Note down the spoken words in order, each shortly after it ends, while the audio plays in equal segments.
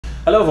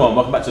Hello everyone,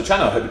 welcome back to the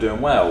channel, I hope you're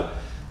doing well.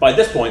 By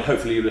this point,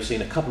 hopefully you'll have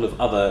seen a couple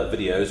of other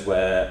videos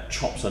where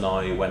Chops and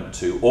I went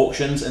to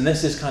auctions, and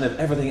this is kind of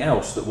everything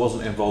else that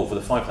wasn't involved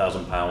with the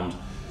 £5,000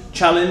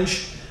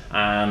 challenge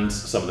and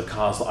some of the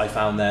cars that I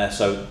found there.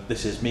 So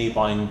this is me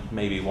buying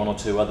maybe one or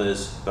two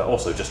others, but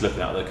also just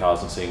looking at the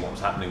cars and seeing what was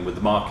happening with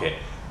the market.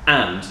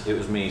 And it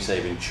was me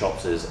saving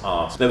Chops'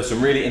 arse. There were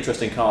some really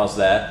interesting cars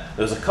there.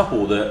 There was a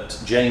couple that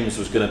James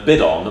was going to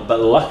bid on,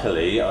 but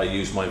luckily I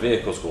used my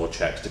vehicle score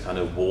checks to kind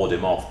of ward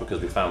him off because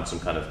we found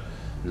some kind of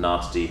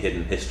nasty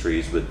hidden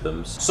histories with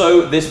them.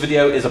 So this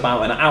video is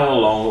about an hour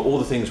long, all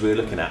the things we were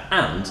looking at,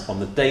 and on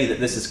the day that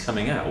this is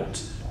coming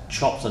out,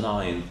 Chops and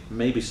I, and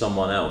maybe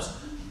someone else,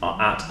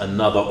 are at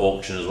another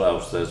auction as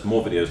well. So there's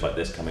more videos like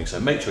this coming, so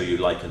make sure you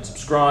like and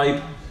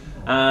subscribe,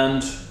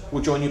 and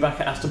we'll join you back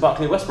at Aston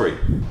Barclay Westbury.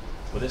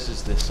 Well, this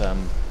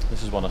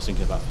is one I was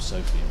thinking about for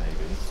Sophie,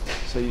 maybe.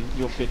 So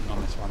you're bidding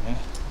on this one here?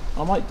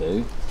 I might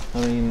do. I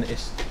mean,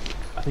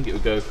 I think it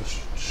would go for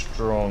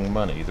strong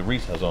money. The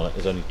retails on it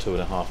is only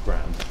 £2.5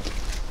 grand.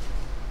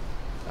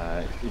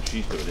 If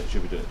she's doing it,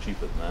 she'll be doing it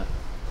cheaper than that.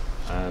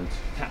 And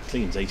Cat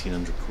Clean's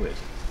 1,800 quid.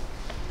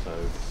 So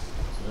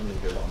it's only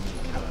going to be a lot of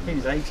money. Cat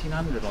Clean's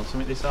 1,800 on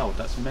something this old.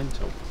 That's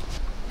mental.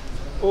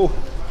 Oh,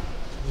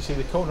 did you see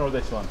the corner of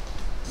this one?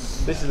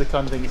 This is the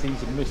kind of thing it's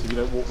easy to miss if you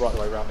don't walk right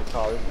the way around the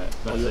car, isn't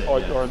it?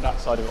 Or on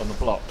that side of it on the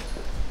block.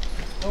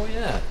 Oh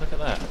yeah, look at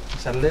that.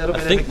 It's a little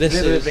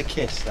bit of a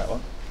kiss, that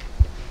one.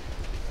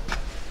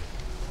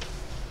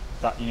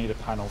 That you need a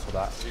panel for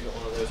that. You got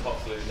one of those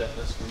hot glue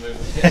deafness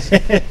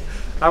removals.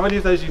 How many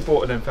of those you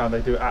bought and then found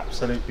they do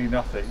absolutely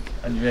nothing,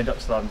 and you end up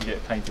starting to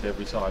get painted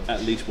every time?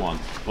 At least one.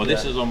 Well,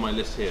 this is on my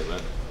list here,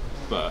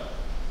 but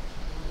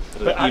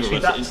actually,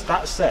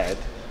 that said,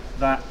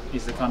 that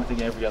is the kind of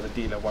thing every other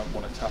dealer won't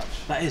want to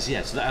touch. That is,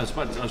 yes. I was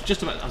starting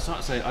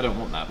to say I don't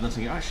want that, but then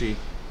thinking actually,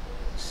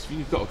 if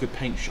you've got a good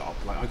paint shop,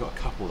 like I got a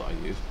couple that I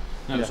use.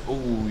 Notice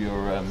all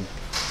your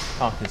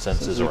parking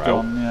sensors are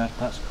gone, out. Yeah.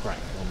 That's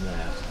cracked on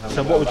there.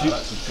 So what would you?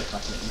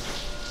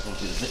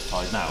 Obviously the zip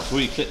ties now, so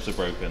all your clips are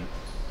broken.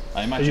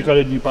 I imagine. So you've got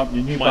a new bump,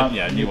 your new bumper.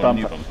 Yeah, new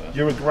bumper.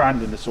 You're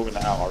 £1,000 into sorting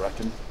that out, I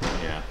reckon.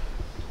 Yeah.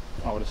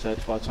 I would have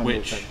said by the time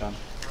it's done.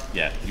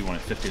 Yeah, you want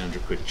it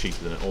 1,500 quid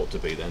cheaper than it ought to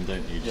be, then,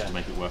 don't you? Just to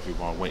make it worth your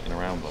while waiting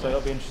around on So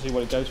it'll be interesting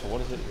what it goes for.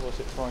 What's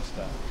it priced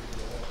at?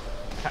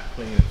 Cat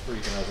Clean at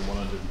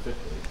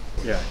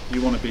 3,150. Yeah,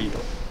 you want to be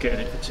getting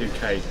it for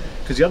 2k.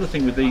 Because the other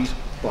thing with these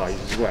buys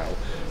as well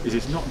is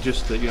it's not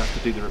just that you have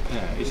to do the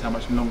repair; it's how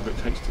much longer it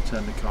takes to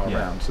turn the car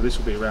around. So this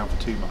will be around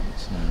for 2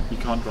 months. You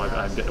can't drive it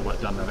out and get the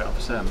work done and have it up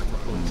for sale in a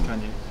couple of weeks,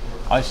 can you?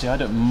 I see. I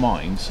don't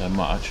mind so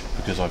much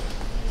because I'm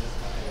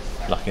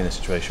lucky in a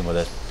situation where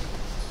they're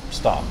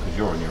stuck because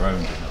you're on your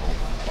own, you know.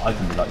 But I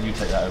can be like, you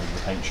take that over to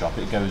the paint shop,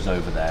 it goes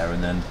over there,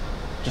 and then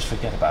just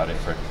forget about it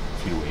for a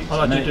few weeks.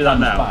 I do that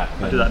now.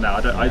 I do that now.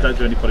 I don't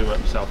do any body work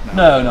myself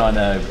No, now. I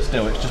know, but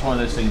still, it's just one of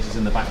those things that's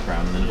in the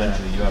background, and then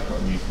eventually you have got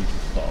a new piece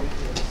of stock.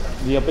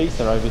 The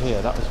Ibiza over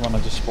here, that was one I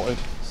just spotted.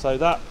 So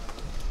that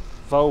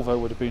Volvo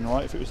would have been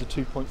right if it was a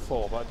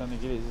 2.4, but I don't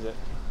think it is it?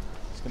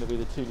 It's going to be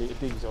the 2-litre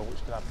diesel,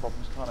 which can have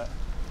problems, can't it?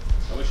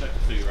 I wish I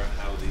could figure out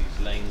how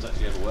these lanes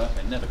actually ever work.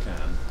 I never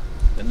can.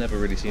 There never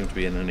really seems to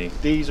be in any.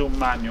 Diesel,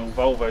 manual,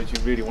 Volvos,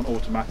 you really want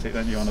automatic,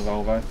 don't you, on a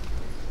Volvo?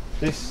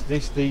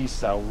 These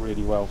sell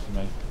really well for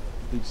me.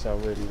 These sell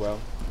really well.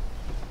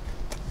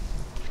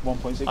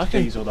 1.6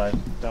 diesel though,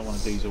 don't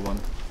want a diesel one.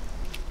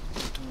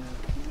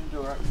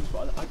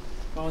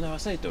 Oh no, I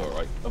say do it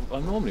right.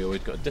 I've normally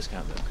always got a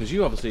discount then, because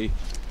you obviously,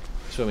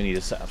 so we need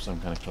to set up some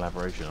kind of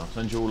collaboration. I'll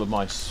send you all of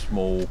my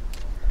small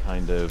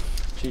kind of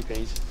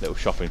cheapies, little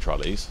shopping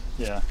trolleys.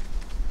 Yeah.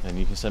 And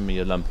you can send me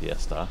your lumpier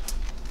stuff.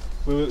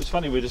 It was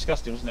funny, we were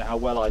discussing, wasn't it, how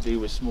well I do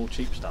with small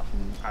cheap stuff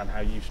and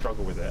how you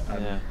struggle with it.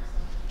 And yeah.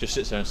 Just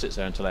sits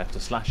there until I have to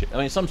slash it. I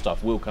mean, some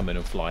stuff will come in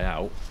and fly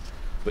out,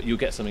 but you'll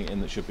get something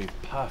in that should be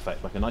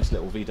perfect, like a nice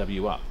little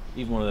VW up.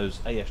 Even one of those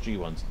ASG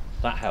ones.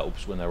 That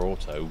helps when they're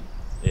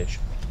auto-ish.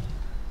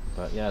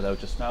 But yeah, they'll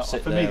just sit there.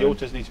 For me, the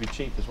autos need to be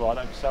cheap as well. I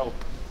don't sell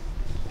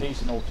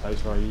decent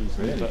autos very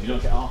easily. Really? You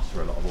don't get asked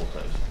for a lot of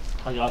autos?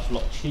 I get asked for a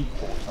lot of cheap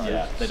autos.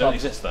 Yeah, they don't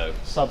exist though.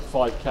 Sub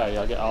 5k,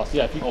 I get asked.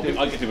 Yeah, I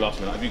get people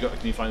asking me,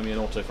 can you find me an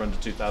auto for under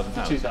 £2,000?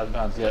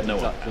 £2,000, yeah, no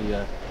exactly.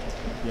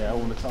 Yeah,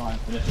 all the time.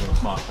 Unless you want a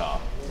smart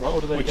car,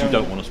 right, which you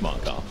don't want a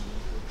smart car.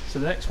 So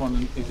the next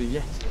one is a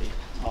Yeti.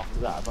 After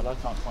that, but I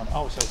can't find it.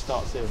 Oh, so it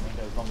starts here and then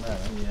goes on there.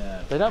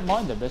 Yeah. They don't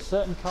mind them. There's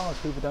certain cars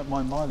people don't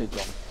mind mileage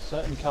on.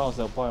 Certain cars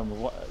they'll buy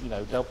them with,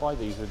 they'll buy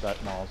these with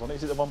that miles on it.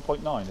 Is it the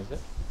 1.9? Is it?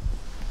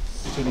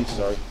 2 litres,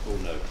 sorry. Oh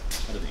no, I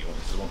don't think you want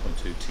this. Is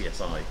a 1.2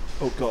 TSI.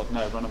 Oh god,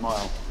 no, run a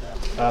mile.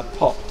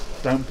 Pop.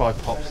 Don't buy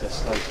pops, they're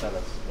slow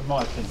sellers. In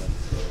my opinion.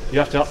 You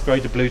have to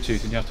upgrade the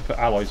Bluetooth and you have to put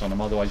alloys on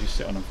them, otherwise you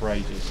sit on them for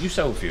ages. You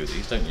sell a few of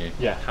these, don't you?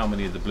 Yeah. How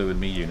many of the Blue and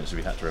Me units have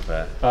you had to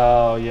repair?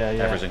 Oh, yeah.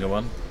 Every single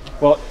one?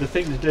 Well, the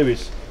thing to do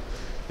is,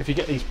 if you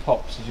get these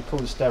pops, you pull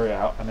the stereo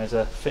out, and there's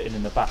a fitting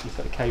in the back you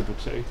put a cable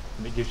to,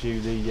 and it gives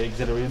you the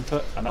auxiliary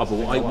input. And that's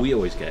what we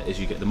always get is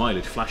you get the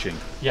mileage flashing.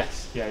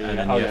 Yes, yeah. And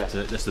then you have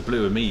to, that's the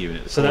Blue and Me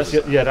unit. So that's the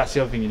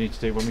other thing you need to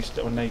do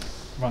when they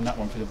run that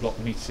one through the block.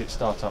 We need to see it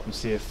start up and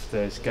see if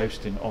there's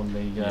ghosting on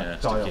the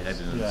stick dials. your head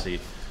in and see,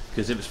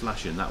 because if it's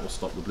flashing, that will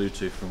stop the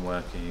Bluetooth from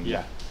working.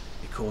 Yeah.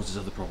 It causes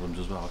other problems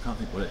as well. I can't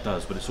think what it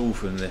does, but it's all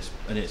from this,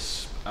 and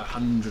it's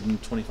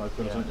 125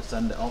 quid or something to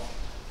send it off.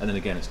 And then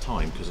again, it's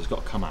time because it's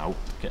got to come out,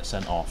 get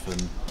sent off,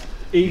 and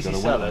easy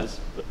sellers.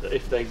 But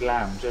if they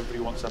lounge, everybody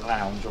wants a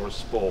lounge or a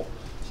sport.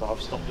 So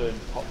I've stopped doing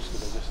pops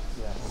because they just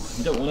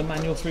You don't want a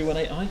manual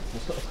 318i?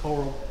 It's got a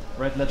coral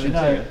red leather. Do you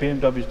know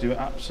BMWs do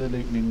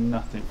absolutely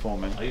nothing for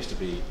me? I used to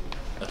be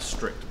a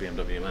strict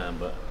BMW man,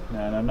 but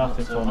no,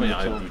 nothing for me.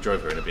 I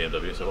drove here in a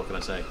BMW, so what can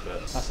I say?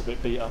 But that's a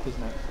bit beat up,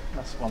 isn't it?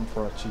 That's one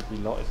for a cheapy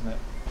lot, isn't it?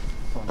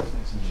 Some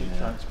cheap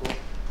transport.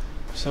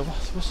 So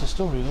what's the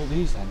story with all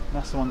these then?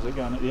 That's the ones that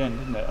go on at the end,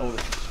 isn't it? All the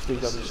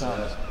BMW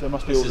Sharps. There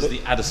must be all. This is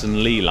the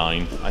Addison Lee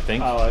line, I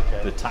think. Oh,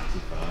 okay. The taxi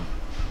firm.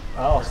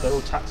 Oh, so they're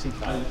all taxi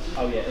firms.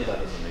 Oh yeah, it is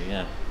Addison Lee.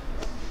 Yeah.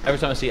 Every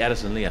time I see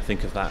Addison Lee, I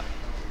think of that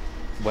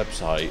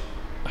website.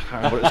 I can't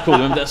remember what it's called.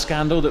 Remember that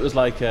scandal that was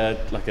like a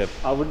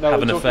I wouldn't know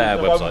have an affair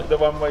website? The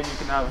one where you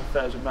can have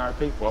affairs with married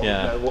people. I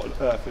wouldn't know what on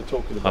earth you're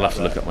talking about. I'll have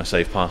to look up my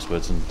saved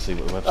passwords and see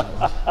what the website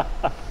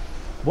was.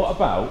 What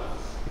about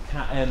the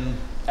Cat N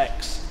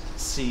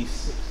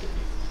XC60?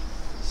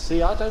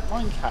 See, I don't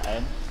mind Cat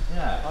N.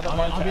 Yeah, I don't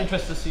mind. I'd be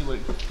interested to see what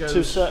it goes to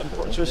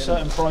a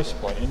certain price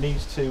point. It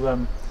needs to. I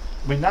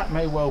mean, that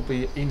may well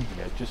be in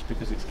here just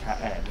because it's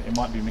Cat N. It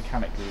might be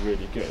mechanically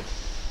really good,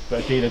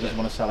 but a dealer doesn't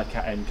want to sell a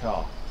Cat N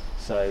car,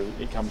 so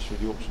it comes through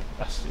the auction.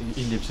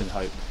 He lives in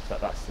hope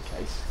that that's the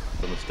case.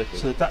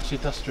 So the Dacia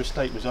Duster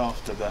Estate was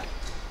after that.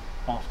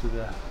 So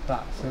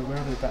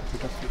wherever the Dacia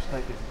Duster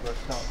Estate is where it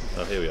starts.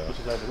 Oh, here we are. Which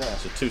is over there.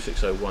 So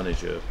 2601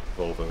 is your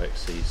Volvo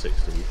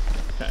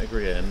XC60.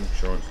 Category N,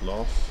 insurance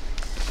loss.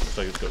 Looks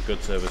like it's got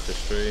good service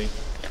history.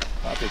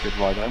 That'd be a good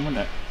ride home,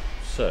 wouldn't it?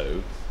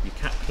 So your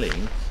Cat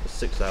Clean is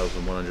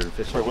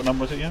 6,150. Sorry, what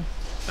number was it again?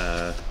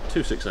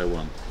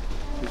 2601.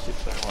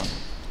 2601.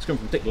 It's coming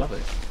from Dick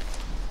Lovett.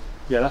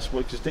 Yeah, that's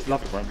what, because Dick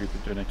Lovett won't be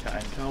doing a Cat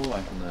N car, will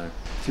they? No.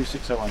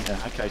 2601,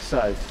 yeah. Okay,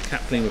 so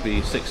Cat Clean would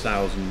be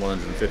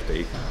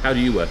 6,150. How do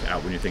you work it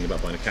out when you think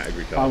about buying a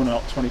category car? I want to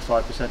knock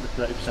 25% to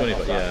 30%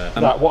 off that.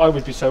 Yeah. What I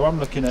would be, so I'm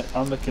looking at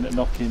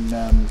knocking.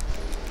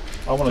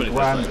 I want a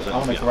grand. I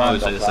want a grand. I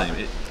would say the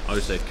same. I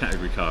would say a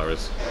category car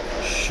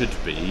should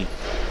be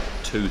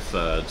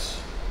 2/3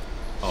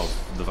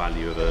 of the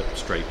value of a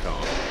straight car.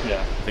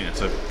 Yeah. I think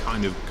that's a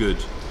kind of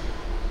good.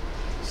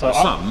 So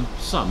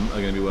some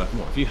are going to be worth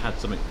more. If you had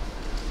something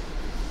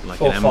like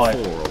 4, an M4 5.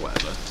 or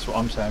whatever. That's what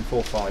I'm saying.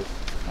 4,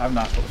 5. I haven't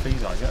asked what the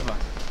fees are yet, have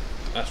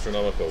I?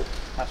 Astronomical.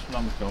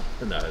 Astronomical.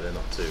 No, they're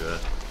not too.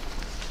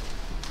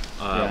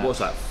 Yeah. What's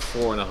that?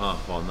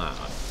 4.5 on that.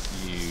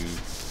 You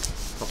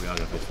probably are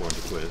going to pay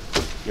 400 quid.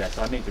 Yes,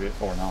 I need to be at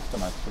 4.5,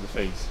 don't I, for the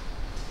fees.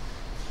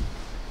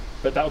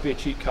 But that would be a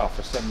cheap car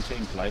for a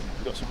 17 plate.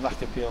 We've got some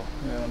lack appeal.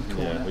 Yeah,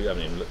 well, you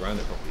haven't even looked around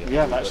it properly yet. We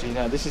have actually.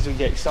 No, this is when you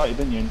get excited,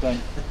 don't you? And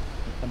don't.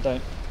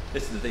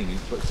 This is the thing.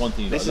 It's one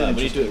thing you've got to learn.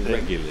 When you do it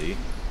regularly.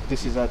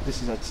 This is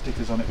had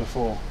stickers on it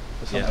before.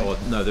 Yeah, or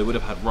no, they would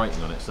have had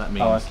writing on it. So that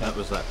means that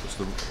was the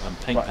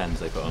paint pens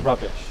they put on.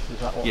 Rubbish. Is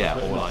that what? Yeah,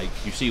 or like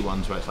you see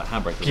ones where it's like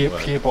handbrake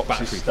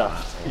gearbox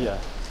stuff. Yeah.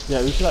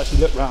 Yeah, we should actually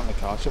look round the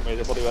car, shouldn't we?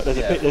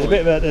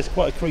 There's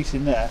quite a crease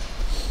in there,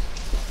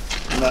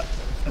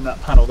 in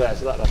that panel there,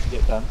 so that'll have to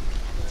get done.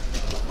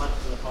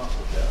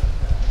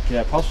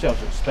 Yeah, parcel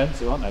shelves are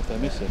expensive, aren't they? If they're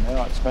missing, they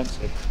are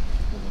expensive.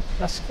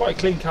 That's quite a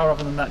clean car,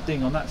 other than that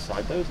ding on that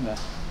side, though, isn't it?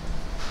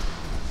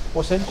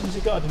 What's engine's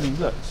it got? I didn't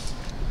even look.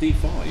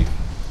 D5.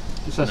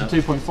 So that's a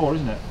 2.4,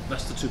 isn't it?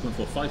 That's the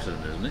 2.4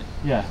 5-cylinder, isn't it?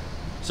 Yeah.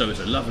 So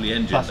it's a lovely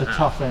engine. That's a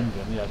tough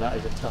engine. Yeah, that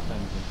is a tough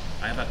engine.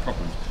 I have had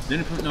problems. No,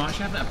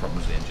 actually, I haven't had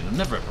problems with the engine. I've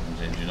never had problems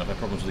with the engine. I've had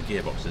problems with the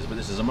gearboxes, but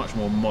this is a much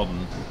more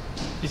modern.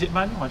 Is it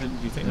manual? Do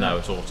you think? No,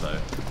 it's auto.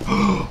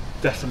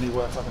 Definitely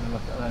worth having a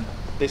look at then.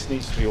 This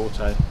needs to be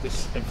auto.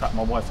 In fact,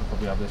 my wife will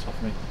probably have this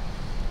off me.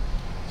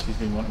 She's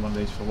been wanting one of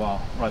these for a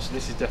while. Right, so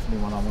this is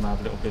definitely one I want to have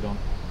a little bid on.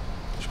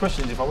 The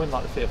question is, if I win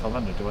like the Fiat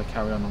 500, do I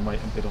carry on and wait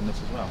and bid on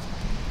this as well?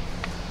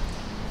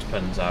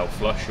 Depends how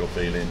flush you're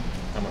feeling,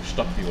 how much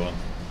stuff you want.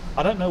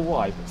 I don't know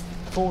why, but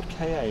Ford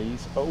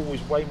KAs are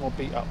always way more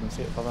beat up than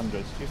Fiat 500s. Do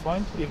you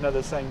find? Even though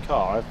they're the same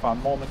car, I've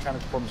found more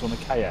mechanical problems on the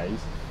KAs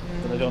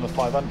than they do on the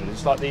 500.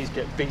 It's like these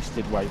get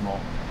beasted way more.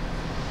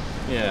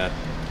 Yeah.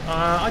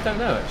 I don't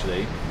know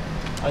actually.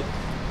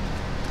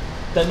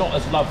 They're not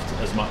as loved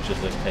as much as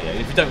the KA.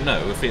 If you don't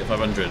know, a Fiat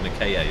 500 and a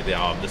KA, they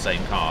are the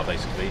same car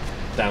basically,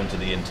 down to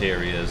the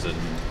interiors and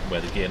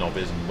where the gear knob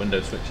is and window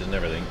switches and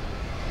everything.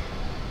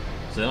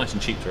 So they're nice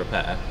and cheap to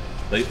repair.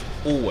 They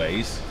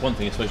always, one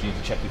thing I suppose you need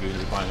to check if you're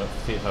going to be buying a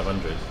Fiat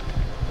 500,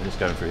 I'm just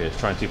going through here to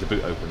try and see if the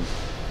boot opens.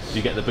 Do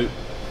you get the boot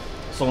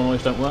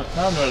solenoids don't work?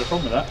 No, I've never had a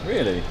problem with that.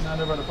 Really? No, I've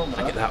never had a problem with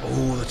that. I get that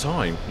all the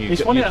time. You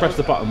press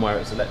the button where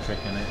it's electric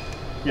and it...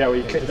 Yeah, well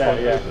you click there,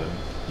 yeah. open.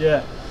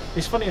 Yeah.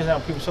 It's funny as how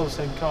people sell the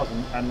same cars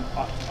and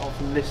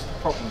often list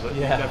problems that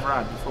you've never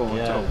had before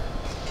at all.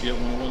 You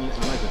don't want to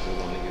go for the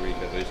 1 litre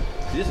Eco Boost.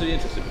 This will be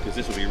interesting because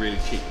this will be really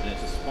cheap and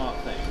it's a smart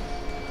thing.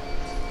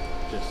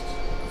 Just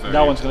very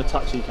no one's going to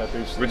touch Eco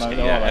Boost. risky.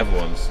 Yeah,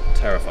 everyone's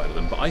terrified of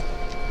them. But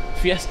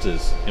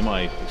Fiestas, in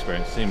my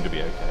experience, seem to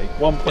be okay.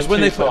 Because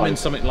when they put them in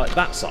something like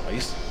that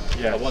size,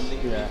 a 1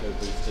 litre Eco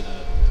Boost in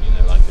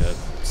a, like a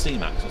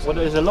C-Max or something. Well,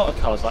 there's a lot of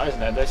cars like that, isn't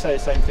there? They say the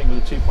same thing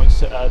with the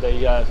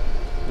 2.7,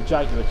 the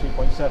Jaguar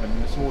 2.7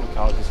 in the smaller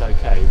cars is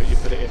okay, but you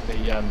put it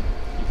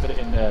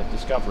in the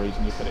Discoveries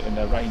and you put it in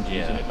the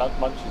Ranges and it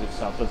munches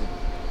itself, doesn't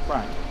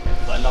crank.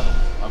 I love them.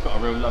 I've got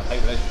a real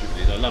love-hate relationship with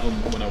these. I love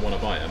them when I want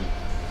to buy them,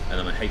 and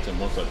then I hate them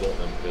once I bought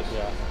them because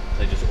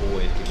they just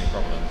always give me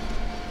problems.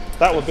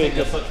 That would be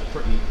such a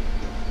pretty.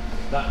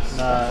 That's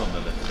on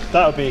the list.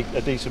 That would be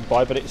a decent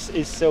buy, but it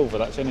is silver.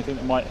 That's the only thing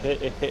that might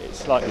hit it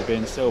slightly,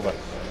 being silver.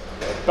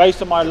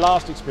 Based on my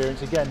last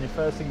experience, again, the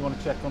first thing you want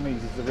to check on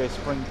these is the rear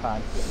spring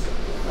pan.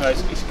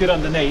 It's good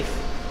underneath.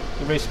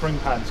 The rear spring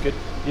pan's good.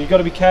 You've got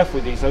to be careful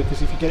with these though,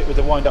 because if you get it with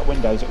the wind-up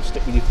windows, it will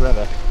stick with you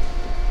forever.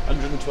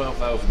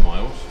 112,000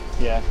 miles.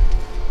 Yeah.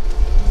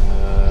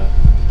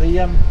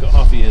 Got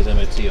half a year's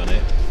MOT on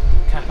it.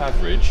 Cap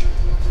average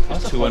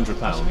is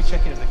 £200. I should be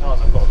checking if the cars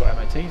I've got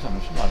MOTs on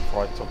them, shouldn't I,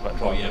 before I talk about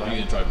driving? Oh yeah, but you're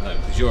going to drive them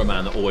home because you're a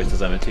man that always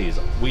does MOTs.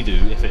 We do,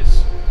 if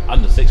it's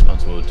under 6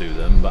 months, we'll do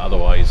them, but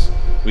otherwise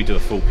we do a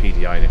full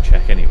PDI and a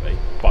check anyway.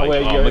 By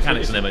our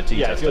mechanics and MOT tester.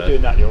 Yeah, if you're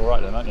doing that, you're all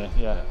right then, aren't you?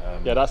 Yeah.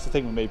 Yeah, that's the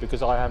thing with me,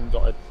 because I haven't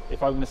got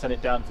if I'm going to send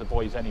it down to the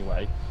boys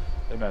anyway,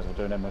 they may as well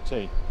do an MOT.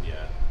 Yeah.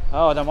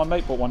 Oh, no, my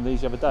mate bought one of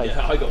these the other day.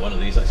 Yeah, I got one of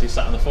these actually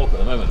sat on the fork at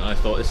the moment, and I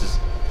thought this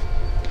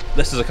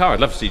is a car I'd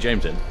love to see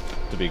James in,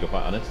 to be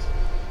quite honest.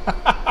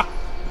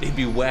 He'd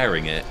be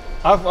wearing it.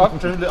 I've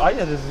driven. I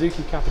had a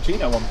Suzuki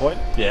Cappuccino at one point.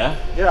 Yeah.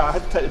 Yeah, I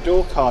had to take the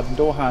door card and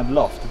door handle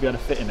off to be able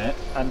to fit in it,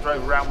 and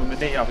drove around with my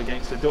knee up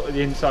against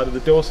the inside of the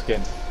door skin.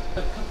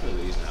 A couple of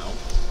these now,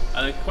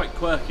 and they're quite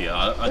quirky.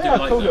 I do are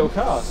like cool them. little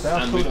cars. They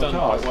are and cool we've little done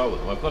cars. quite well with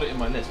them. I've got it in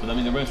my list, but I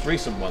mean the most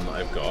recent one that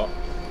I've got,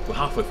 we're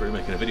halfway through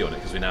making a video on it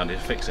because we now need to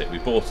fix it. We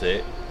bought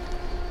it,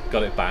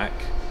 got it back,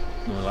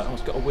 and we're like, oh,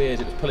 it's got a weird.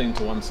 It was pulling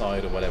to one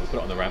side or whatever. Put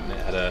it on the ramp, and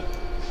it had a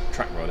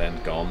track rod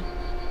end gone,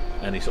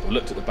 and he sort of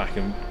looked at the back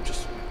and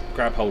just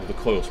grabbed hold of the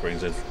coil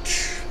springs and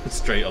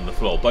straight on the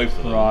floor, both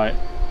of them. Right.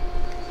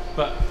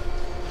 But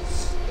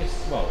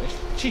it's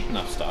cheap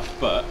enough stuff,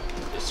 but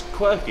it's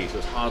quirky, so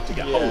it's hard to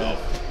get hold of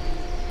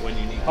when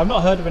you need. I've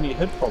not heard of any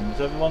hood problems.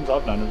 The ones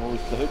I've known the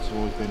hoods have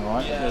always been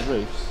alright. Yeah. The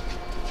roofs.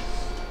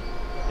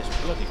 It's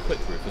a bloody quick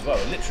roof as well.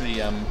 It literally,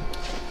 have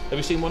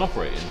you seen one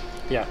operating?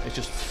 Yeah. It's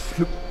just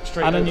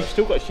straight And over. then you've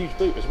still got a huge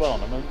boot as well on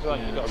them. It's like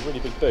you've got a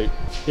really big boot.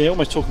 Yeah, you're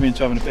almost talking me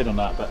into having a bid on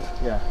that, but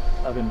yeah,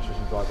 that'd be an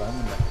interesting drive home,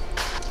 wouldn't it?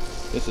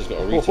 This has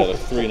got a retail of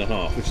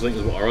 3.5, which I think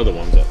is what our other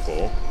one's up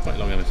for. Quite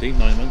long MOT, 9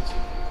 months.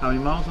 How many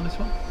miles on this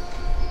one?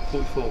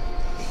 44.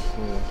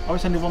 I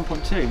was sending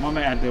 1.2. My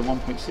mate had the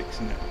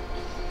 1.6 in it.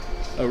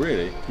 Oh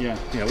really? Yeah.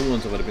 Yeah, all the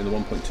ones I've had have been the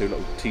 1.2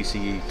 little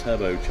TCE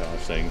turbocharged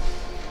thing.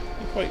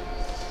 They're quite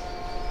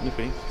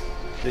nippy.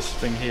 This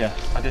thing here,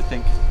 I did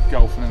think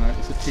Golf, and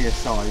it's a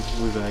TSI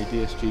with a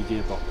DSG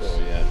gearbox. Oh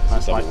yeah,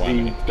 That's double like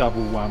whammy. the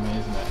double whammy,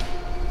 isn't it?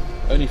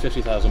 Only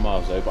 50,000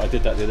 miles though, but I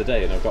did that the other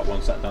day, and I've got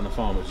one sat down the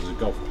farm, which is a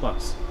Golf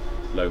Plus,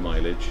 low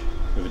mileage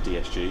with a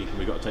DSG. And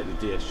we've got to take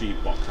the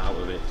DSG box out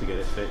of it to get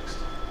it fixed.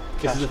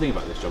 This is the thing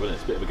about this job, isn't it?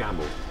 It's a bit of a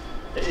gamble.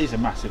 It is a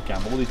massive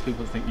gamble. All these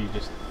people think you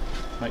just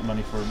make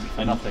money for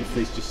nothing. If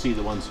they just see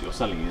the ones that you're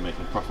selling and you're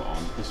making a profit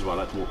on, this is why I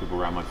like to walk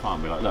people around my farm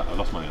and be like, look, I've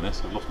lost money on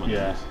this, I've lost money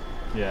on this.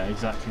 Yeah,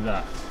 exactly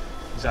that.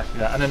 Exactly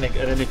that. And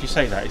then if you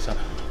say that, it's like,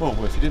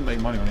 well, if you didn't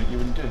make money on it, you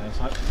wouldn't do it. It's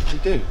like, you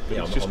do. But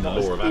Yeah, it's just on the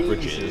not law of as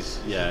averages.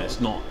 easy. Yeah, it's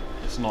not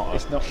just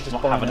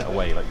not buying having it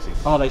away like you see.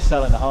 Oh, they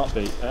sell in a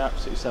heartbeat. They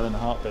absolutely sell in a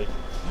heartbeat.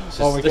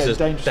 This is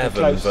dangerously Devon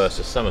close.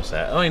 versus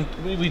Somerset. I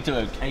mean, we do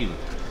okay with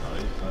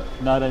it,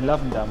 but No, they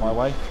love them down my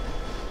way.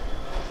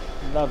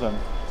 Love them.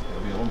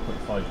 it'll be a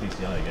 1.5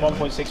 DCI again.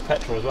 1.6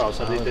 petrol as well,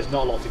 so there's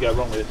not a lot to go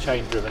wrong with it.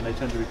 Chain driven, they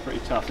tend to be pretty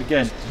tough.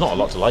 Again, There's not a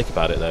lot to like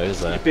about it though,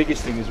 is there? the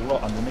biggest thing is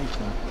rot underneath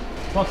now.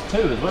 Plus 2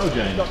 as well,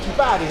 James. Not too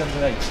bad, he's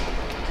underneath.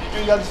 Did you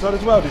do the other side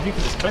as well? Did you?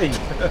 Because it's clean.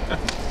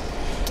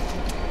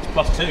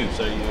 Plus 2,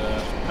 so you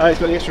Oh, it's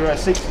got the extra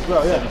seats as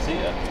well, yeah.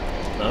 7-seater.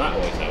 Now that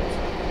always helps.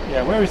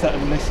 Yeah, where is that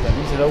in the list then?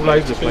 These are all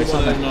over the place,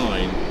 aren't they?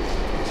 2109.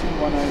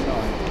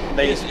 2109.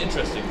 It's an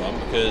interesting one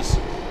because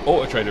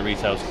Auto Trader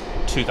retails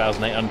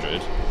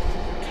 2,800.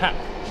 Cap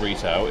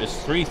retail is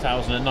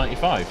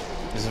 3,095.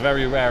 It's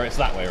very rare it's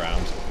that way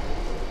around.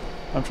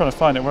 I'm trying to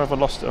find it. Where have I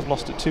lost it? I've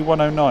lost it.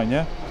 2109,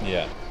 yeah?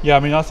 Yeah. Yeah, I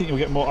mean, I think you'll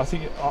get more. I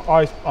think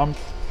I'm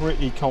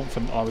pretty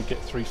confident I would get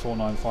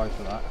 3495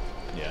 for that.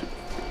 Yeah.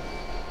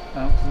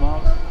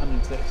 Miles?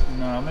 106?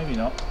 No, maybe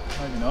not.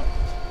 Maybe not.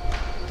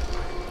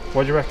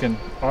 What do you reckon?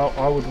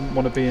 I wouldn't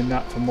want to be in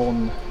that for more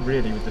than,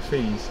 really, with the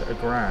fees, at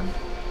 £1,000.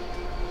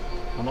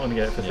 I'm not going to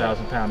get it for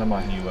 £1,000, am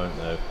I? You won't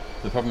though.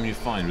 The problem you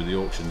find with the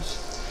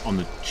auctions on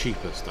the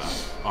cheaper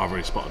stuff, I've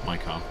already spotted my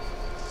car.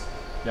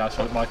 Yeah, I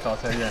spotted my car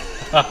too, yeah.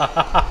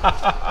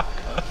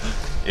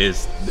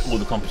 is all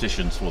the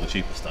competitions for the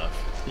cheaper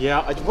stuff.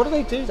 Yeah, what do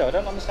they do though? I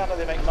don't understand how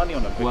they make money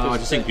on them. Well, I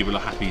just think people are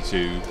happy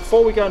to.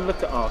 Before we go and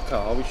look at our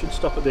car, we should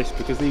stop at this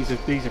because these are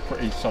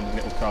pretty solid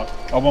little cars.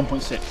 Oh,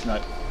 1.6, no,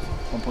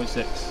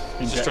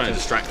 1.6. It's just trying to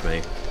distract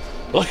me.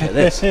 Look at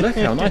this. Look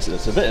how nice it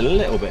is. A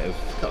little bit of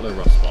a couple of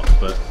rust spots,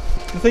 but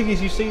the thing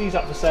is, you see these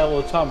up for sale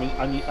all the time,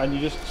 and you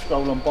just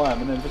scroll on by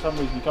them, and then for some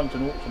reason you come to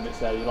an auction that's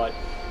there, you're like,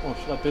 oh,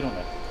 should I bid on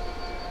it?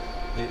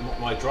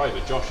 My driver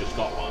Josh has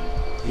got one.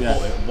 He Yeah.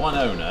 bought it, one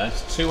owner,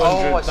 it's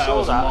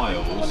 200,000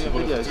 miles, he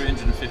bought it for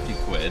 350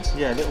 quid.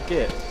 Yeah, little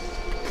git.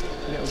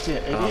 Little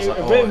git. And I was like,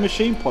 A bit oh. of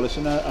machine polish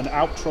and an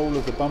outroll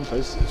of the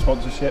bumpers.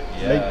 Sponsorship.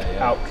 Yeah, Link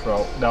yeah.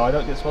 outroll. No, I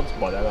don't get sponsored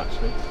by them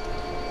actually.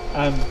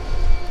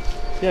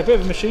 Yeah, a bit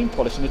of a machine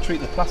polish and they treat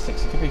the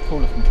plastics. It could be a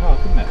cool looking car,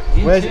 couldn't it?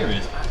 The interior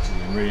is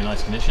actually in really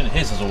nice condition.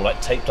 His is all like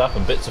taped up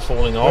and bits are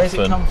falling off. Where's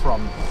it come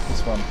from,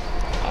 this one?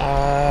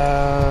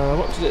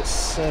 What did it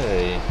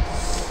say?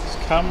 It's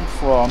come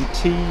from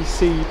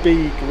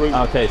TCB Group.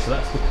 Okay, so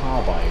that's the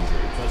car buying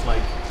group. So it's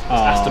like it's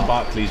Aston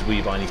Barclays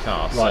We Buy Any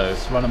Car. Right, So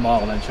let's run a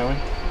mile then, shall we?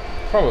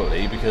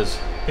 probably because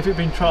If it'd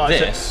been tried,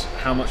 this,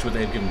 how much would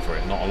they have given for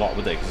it? Not a lot,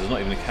 would they? Because there's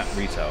not even a cap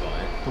retail on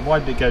it. but why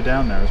did it go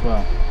down there as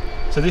well?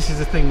 So this is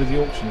the thing with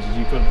the auctions, is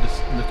you've got to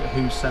just look at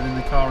who's selling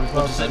the car as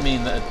well. Or does it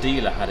mean that a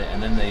dealer had it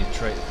and then they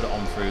put it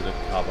on through the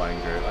car buying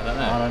group? I don't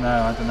know. I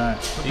don't know.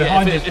 But Yeah,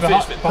 behind if it,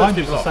 it's behind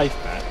it's a block. safe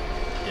bet.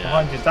 Yeah.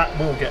 Behind it, that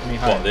will get me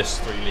home. What, this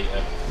 3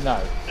 litre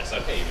No,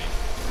 SOP you mean?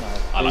 no.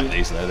 I like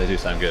these though, they do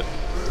sound good.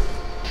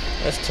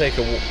 Let's take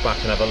a walk back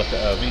and have a look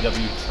at a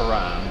VW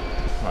Touran.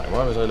 Right,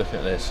 why was I looking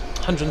at this?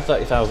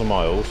 130,000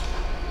 miles,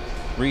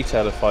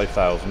 retail of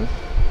 5,000.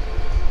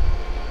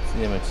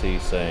 The MOT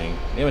saying,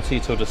 the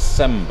MOT till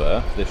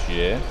December this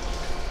year.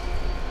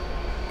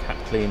 Cap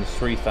clean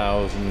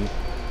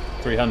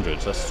 3,300,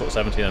 so that's sort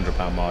of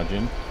 £1,700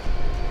 margin.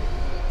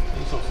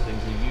 These sorts of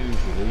things are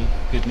usually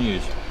good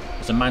news.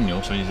 It's a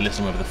manual, so you need to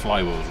listen whether the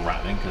flywheel's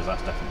rattling, because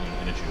that's definitely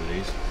an issue with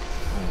these.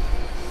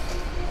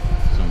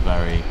 Some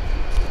very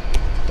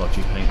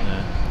dodgy paint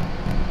there.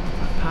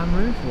 Pan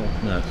roof? Or?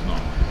 No, it's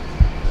not.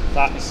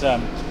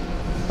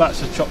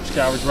 That's a Chops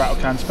Garage rattle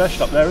can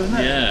special up there, isn't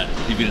it? Yeah,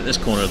 you've been at this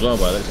corner as well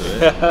by the looks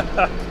of it.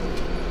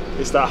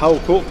 It's that whole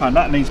cork pan.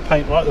 That needs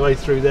paint right the way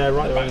through there,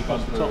 right the way Back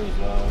across the bumper top. as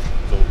well.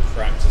 It's all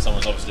cracked, so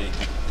someone's obviously.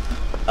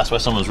 That's where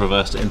someone's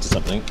reversed it into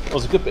something.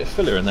 There's a good bit of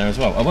filler in there as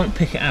well. I won't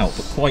pick it out,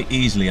 but quite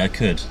easily I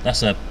could.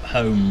 That's a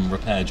home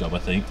repair job, I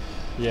think.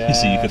 Yeah.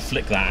 So you could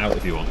flick that out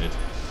if you wanted.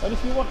 And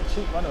if you want a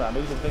cheap runaround,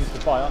 these are things to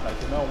buy, aren't they?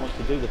 Because no one wants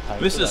to do the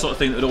paint. This is do the they? sort of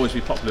thing that would always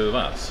be popular with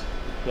us.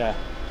 Yeah.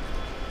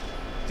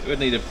 It would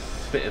need a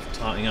bit of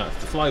tightening up. If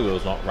the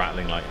flywheel's not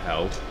rattling like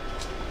hell.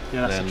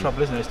 Yeah, that's Then- the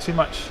trouble, isn't it? It's too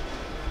much.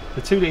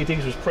 The 2 litre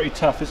diesel was pretty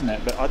tough, isn't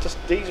it? But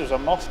diesels,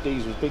 I'm off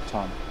diesels big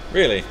time.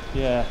 Really?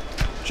 Yeah.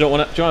 Do you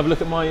want to have a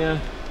look at my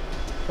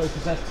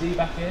Focus ST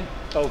back here?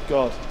 Oh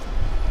God.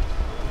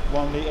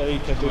 1 litre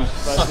EcoBoost.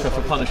 Sucker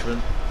for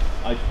punishment.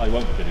 I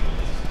won't be bidding on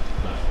these.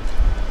 No.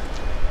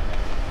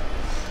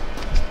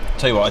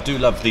 Tell you what, I do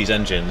love these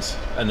engines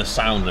and the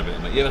sound of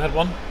it. You ever had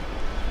one?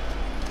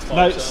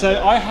 No,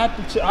 so I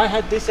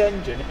had this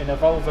engine in a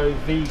Volvo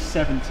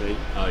V70.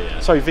 Oh yeah.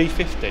 Sorry,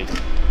 V50.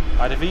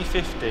 I had a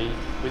V50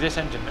 with this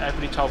engine that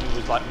everybody told me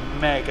was like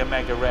mega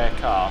rare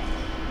car,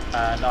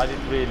 and I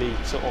didn't really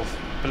sort of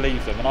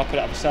believe them. And I put it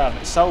up for sale, and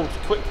it sold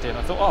quickly. And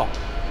I thought, oh,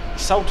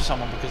 it's sold to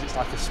someone because it's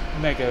like a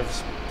mega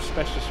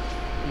specialist,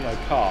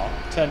 car.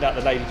 Turned out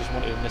the lady just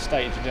wanted an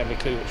estate, and she didn't have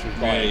a clue what she was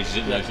buying. Yeah, she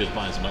didn't know she was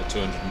buying some like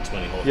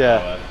 220 horsepower.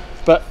 Yeah.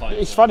 But Fine.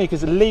 it's funny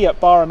because Lee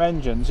at Barham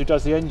Engines, who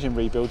does the engine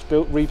rebuilds,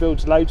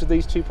 rebuilds loads of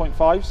these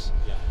 2.5s.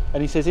 Yeah.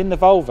 And he says in the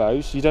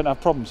Volvos you don't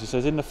have problems. He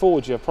says in the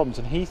Fords you have problems,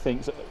 and he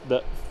thinks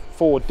that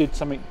Ford did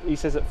something. He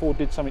says that Ford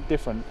did something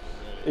different,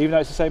 even though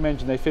it's the same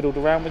engine. They fiddled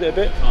around with it a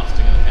bit.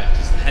 Casting of the heads.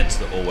 It's the heads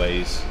that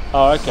always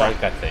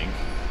break, I think.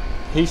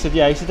 He said,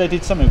 yeah. He said they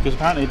did something because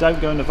apparently they don't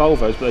go in the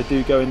Volvos, but they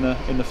do go in the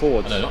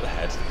Fords. No, not the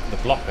heads. The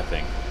block, I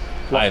think.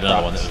 Block I had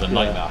another one that cracks, was a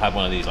nightmare. yeah. I had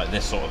one of these like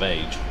this sort of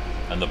age,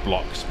 and the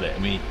block split.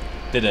 And we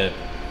did a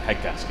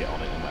head gasket on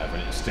it and whatever,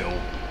 and it was still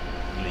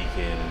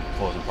leaking and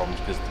causing problems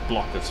because the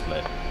block had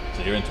split.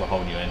 So you're into a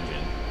whole new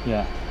engine.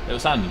 Yeah. It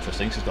was sounding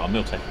interesting. Cause it's got a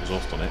Miltech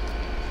exhaust on it.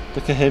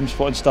 Look at him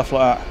spotting stuff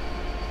like that.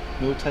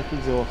 Miltech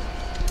exhaust.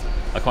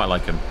 I quite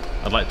like them.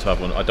 I'd like to have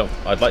one. I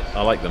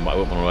like them, but I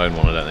wouldn't want to own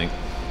one. I don't think.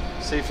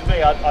 See, for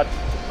me, I'd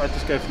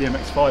just go for the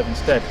MX-5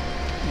 instead.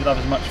 You'll have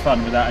as much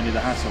fun without any of the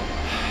hassle.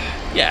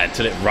 Yeah,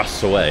 until it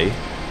rusts away.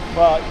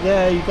 Well,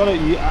 yeah, you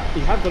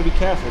have got to be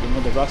careful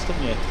with the rust,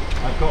 haven't you?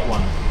 I've got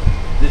one.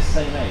 This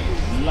same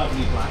age,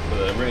 lovely black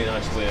with really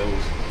nice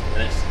wheels,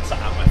 and it's sat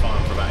out my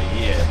farm for about a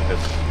year because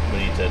we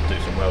need to do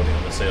some welding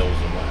on the seals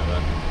and whatever.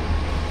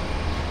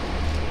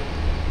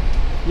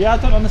 Yeah, I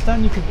don't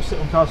understand you could sit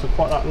on cars for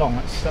quite that long.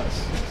 That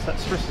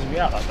stresses me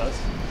out, that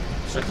does.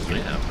 Stresses me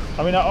out.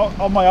 I mean,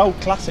 on my old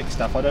classic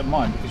stuff, I don't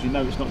mind because you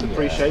know it's not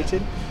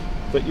depreciated.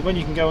 But when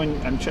you can go in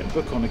and check the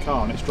book on a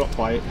car and it's dropped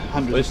by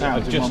hundreds of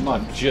pounds in 1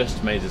 month. I've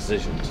just made a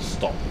decision to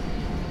stop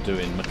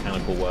doing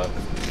mechanical work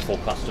for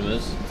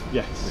customers.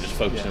 Yes. We're just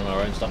focusing on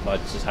our own stuff. I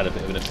just had a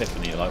bit of an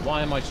epiphany. Like,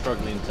 why am I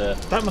struggling to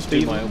That must do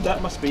be my own that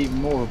work? must be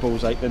even more of a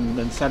ball's ache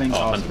than selling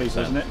cars to people,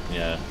 isn't it?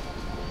 Yeah.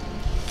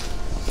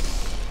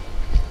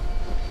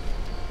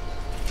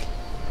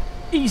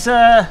 He's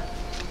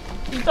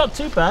not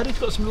too bad. He's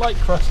got some light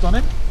crust on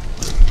him.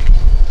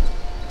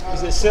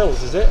 Is it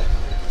sills? Is it?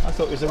 I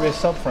thought it was the rear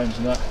subframes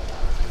and that.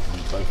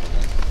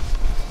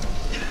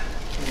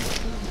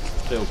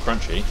 Still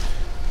crunchy.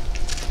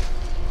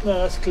 No,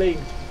 that's clean.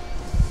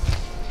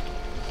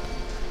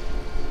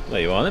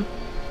 There you are then.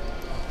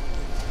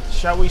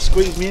 Shall we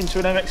squeeze me into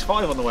an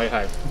MX-5 on the way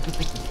home?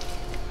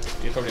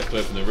 You probably have to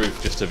open the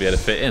roof just to be able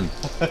to fit in.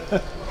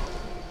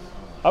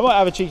 I might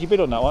have a cheeky bid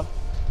on that one.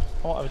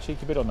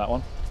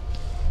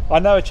 I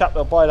know a chap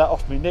that'll buy that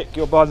off me. Nick,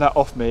 you're buying that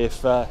off me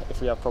if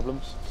we have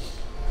problems.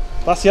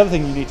 That's the other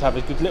thing you need to have,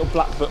 a good little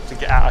black book to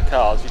get out of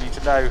cars. You need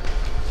to know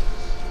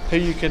who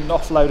you can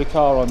offload a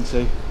car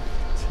onto.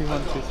 I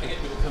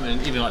get people coming in,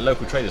 even like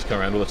local traders come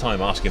around all the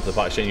time asking for the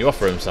part exchange. You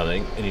offer them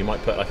something and you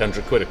might put like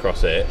 100 quid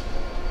across it,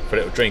 put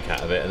a little drink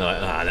out of it, and they're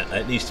like, nah,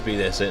 it needs to be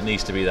this, it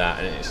needs to be that,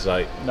 and it's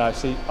like... No,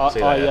 see,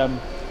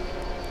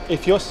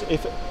 if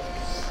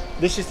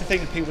this is the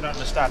thing that people don't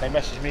understand. They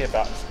message me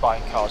about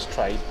buying cars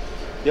trade.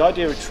 The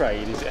idea of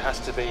trade is it has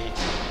to be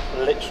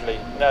literally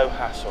no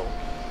hassle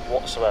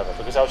whatsoever,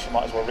 because else you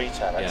might as well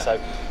retail it. Yeah. So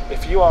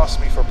if you ask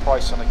me for a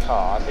price on a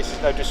car, and this is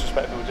no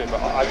disrespect to people do,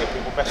 but I get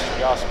people messaging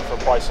me asking for a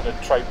price on a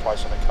trade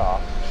price on a car,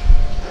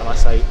 and I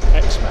say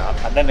X amount,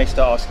 and then they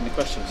start asking the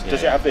questions.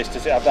 Does it have this?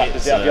 Does it have that?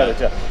 Does it have the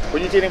other?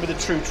 When you're dealing with a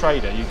true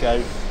trader, you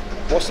go,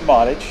 what's the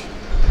mileage?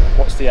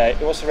 What's the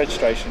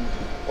registration?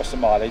 What's the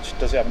mileage?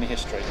 Does it have any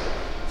history?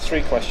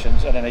 3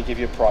 questions, and then they give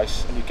you a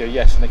price, and you go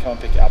yes, and they come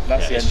and pick it up. And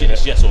that's the end of it.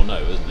 It's yes or no,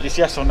 isn't it? It's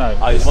yes or no.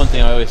 It's one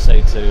thing I always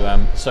say to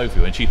Sophie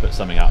when she puts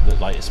something up that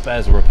like it's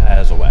spares or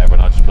repairs or whatever,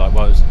 and I just be like,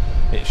 well,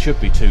 it should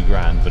be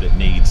 £2,000, but it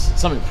needs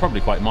something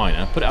probably quite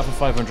minor. Put it up for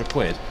 500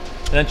 quid,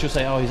 and then she'll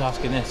say, oh, he's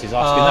asking this, he's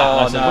asking that. And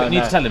I said, what you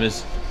need to tell him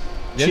is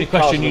the only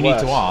question you need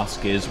to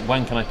ask is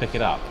when can I pick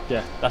it up?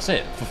 Yeah, that's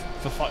it.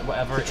 For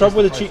whatever. The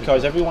trouble with the cheap car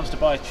is everyone wants to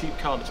buy a cheap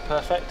car that's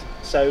perfect.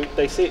 So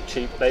they see it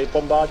cheap, they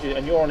bombard you,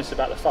 and you're honest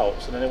about the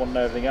faults, and then they want to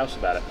know everything else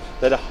about it.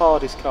 They're the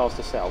hardest cars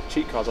to sell.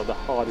 Cheap cars are the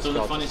hardest cars to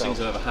sell. So the funniest things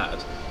I've ever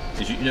had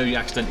is you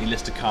accidentally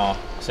list a car,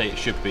 say it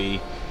should be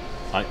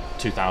like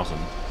 2,000,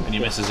 and you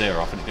miss a zero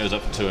off, and it goes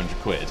up for 200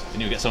 quid,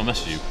 and you get someone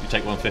message you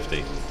take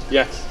 150.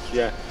 Yes,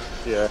 yeah.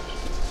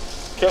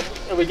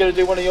 Are we going to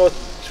do one of your?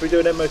 Should we do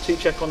an MOT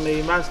check on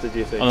the Mazda? Do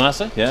you think? On the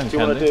Mazda? Yeah. Do you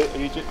want to do? Do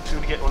you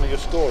want to get one of your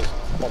scores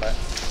on it?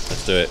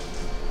 Let's do it.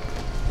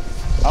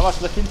 I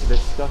must look into this.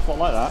 I quite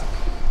like that.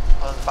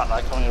 Other than the fact that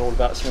I come in all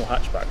about small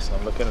hatchbacks, and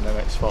I'm looking at an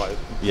MX-5.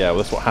 Yeah, well,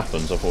 that's what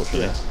happens,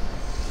 unfortunately. Yeah.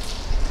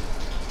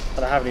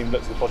 And I haven't even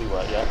looked at the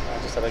bodywork yet. I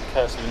just had a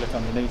cursory look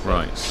underneath.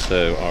 Right.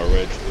 So our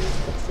reg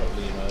is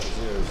Lima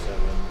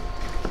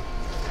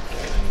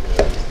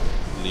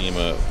 07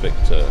 Lima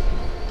Victor.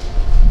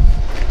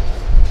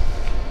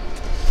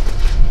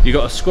 You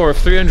got a score of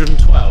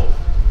 312.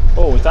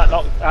 Oh, is that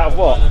not out of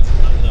what?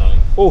 999.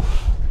 Oh,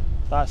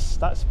 that's.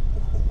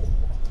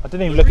 I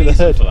didn't even look at the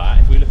hood. For that,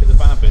 if we look at the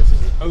bad bits,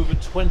 there's over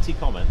 20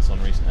 comments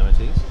on recent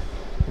MOTs.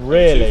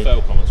 Really? 2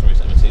 failed comments on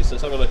recent MOTs. So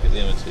let's have a look at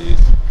the MOTs.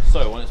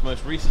 So on its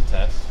most recent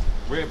test,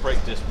 rear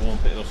brake disc worn,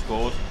 pitted or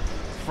scored,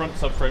 front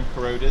subframe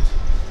corroded,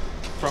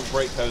 front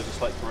brake hose with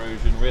slight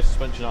corrosion, rear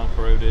suspension arm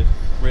corroded,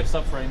 rear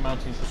subframe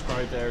mounting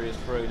prescribed areas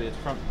corroded,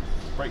 front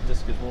brake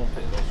disc is worn,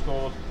 pitted or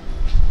scored,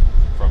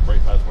 front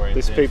brake pads wearing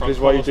This people is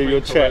why you do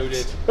your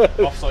checks.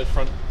 Offside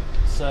front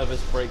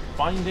service brake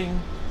binding,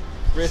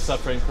 rear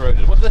subframe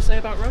corroded. What did they say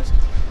about rust?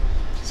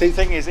 See, the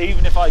thing is,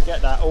 even if I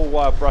get that all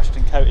wire brushed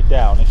and coated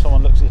down, if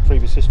someone looks at the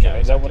previous history,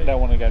 exactly. they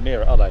don't want to go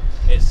near it, are they?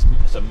 It's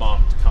a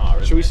marked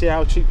car. Should we see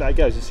how cheap that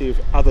goes and see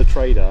if other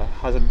trader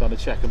hasn't done a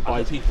check and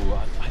buys? People,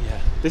 yeah.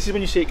 This is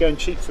when you see it going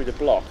cheap through the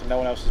block and no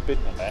one else is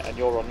bidding on it, and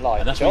you're online.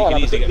 And that's where you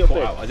can easily get caught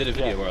out. I did a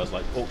video where I was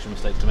like, auction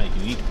mistake to make,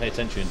 and you need to pay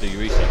attention and do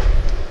your research.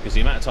 Because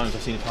the amount of times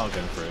I've seen a car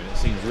going through and it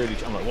seems really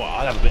cheap, I'm like, well,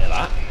 I'll have a bit of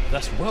that.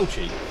 That's well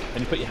cheap.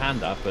 And you put your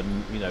hand up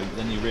and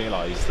then you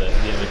realise that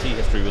the MOT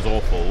history was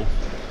awful,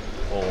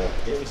 or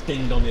it was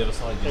dinged on the other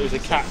side. It was a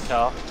cat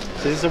car.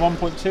 So is this a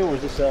 1.2 or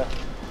is this a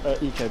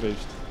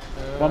EcoBoost?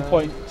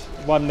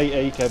 1.1 litre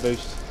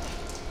EcoBoost.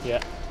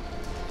 Yeah.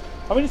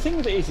 I mean, the thing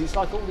with it is, it's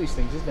like all these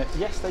things, isn't it?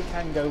 Yes, they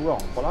can go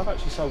wrong, but I've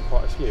actually sold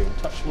quite a few, and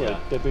touch wood,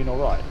 they've been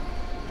alright.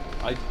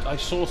 I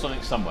saw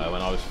something somewhere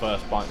when I was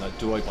first buying, like,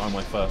 do I buy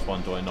my first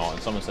one, do I not?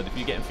 And someone said, if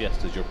you get in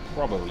Fiestas, you're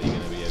probably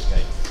going to be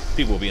okay.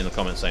 People will be in the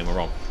comments saying we're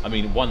wrong. I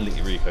mean, 1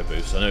 litre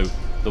EcoBoost, I know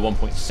the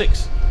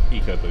 1.6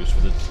 EcoBoost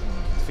for the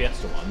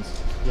Fiesta ones,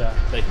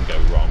 they can go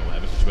wrong,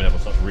 whatever, especially when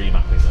everyone starts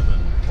remapping them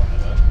and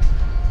whatever.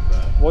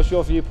 But what's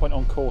your viewpoint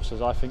on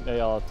Corsas? I think they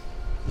are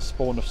the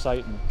spawn of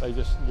Satan. They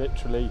just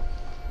literally,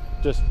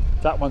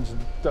 that one's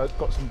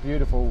got some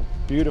beautiful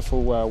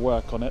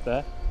work on it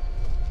there.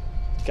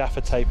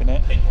 Gaffer taping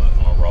it. Paint work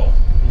on a roll.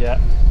 Yeah.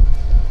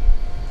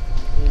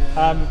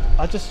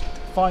 I just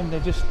find they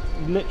just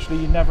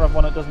literally, you never have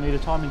one that doesn't need a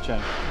timing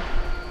chain.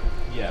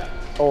 Yeah.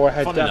 Or a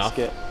head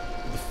gasket.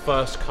 the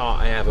first car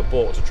I ever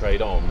bought to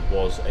trade on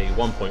was a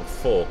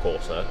 1.4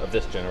 Corsa of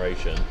this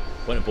generation.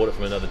 Went and bought it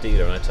from another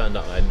dealer, and I turned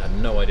up and I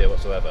had no idea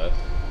whatsoever,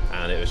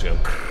 and it was going.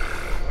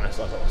 And I was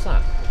like, "What's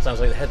that?" Sounds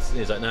like the head.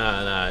 He's like,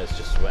 "Nah, it's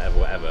just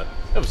whatever."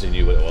 Obviously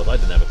knew what it was. I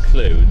didn't have a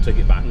clue. Took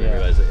it back and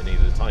realised that it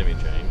needed a timing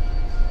chain.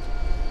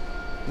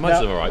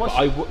 Most of them are right, but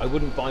I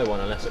wouldn't buy one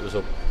unless it was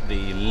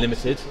the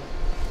limited.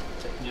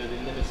 You know, the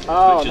limited,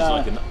 which is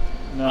like an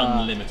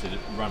unlimited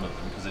run of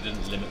them, because they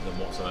didn't limit them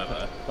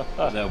whatsoever.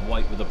 They're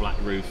white with a black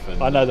roof.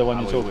 And I know the one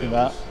you're alloy talking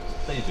wheels.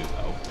 about. They do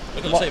well.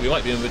 I've got to say, we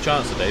might be in with a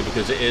chance today,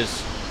 because it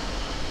is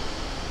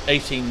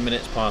 18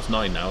 minutes past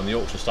 9 now, and the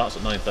auction starts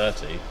at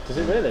 9:30. Does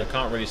it really? I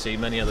can't really see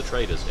many other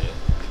traders here.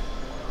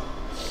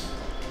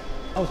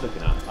 I was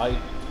looking at.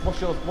 What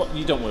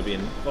you don't want to be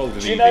involved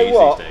with Do you know EVs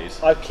what? these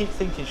days. I keep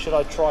thinking, should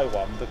I try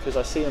one? Because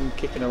I see them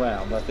kicking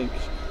around. I think,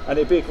 and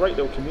it'd be a great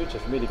little commuter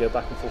for me to go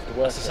back and forth to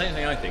work. That's the same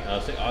thing I think.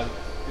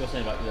 You're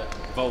saying about the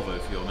Volvo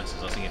for your missus.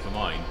 I was thinking for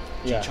mine.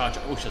 Yeah. You charge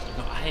it. Oh,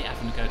 I hate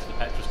having to go to the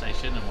petrol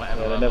station and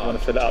whatever. Yeah, they never want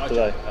to fill it up, do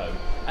they? I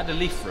had a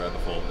Leaf for her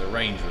before, but the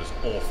range was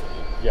awful.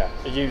 Yeah,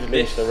 it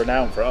usually is. They're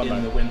renowned for it, aren't in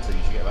they? the winter,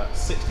 you should get about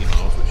 60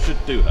 miles, which should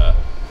do her.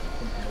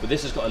 But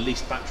this has got a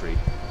leased battery,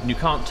 and you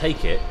can't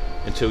take it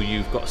until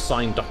you've got a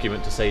signed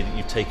document to say that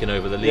you've taken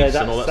over the lease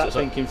and all that sort of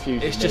thing stuff.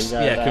 confuses It's just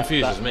me.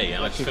 confuses me,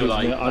 and I just feel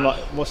like I'm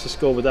like, what's the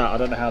score with that? I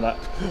don't know how that.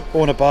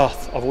 Or in a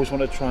bath. I've always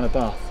wanted to try in a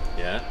bath.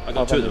 yeah. I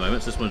got two at the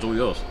moment. So this one's all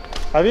yours.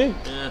 Have you?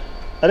 Yeah.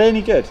 Are they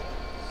any good?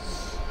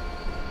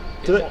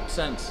 In what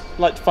sense?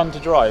 Like fun to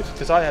drive?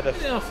 Because I had a.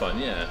 They are fun,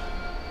 yeah.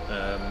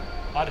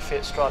 I had a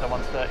Fiat Strada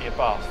 130 a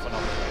bath when I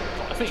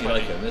was. I think you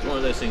like them. There's one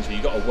of those things where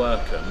you got to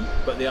work them,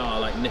 but they are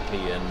like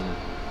nippy and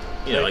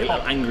like a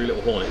little angry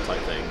little hornet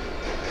type thing.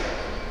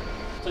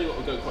 Tell you what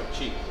would go quite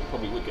cheap. It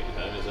probably would get you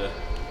home is a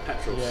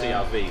petrol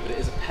CRV, but it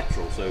is a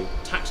petrol, so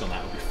tax on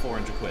that would be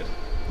 400 quid,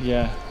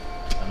 Yeah.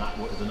 and that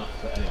is enough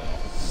to put anyone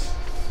off.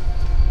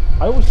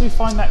 I always do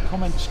find that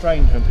comment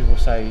strange when people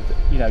say,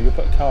 that, you'll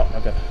put a car, and I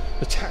go,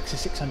 the tax is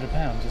 £600.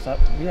 It's like,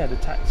 yeah, the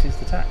tax is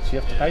the tax. You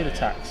have to pay the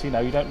tax. You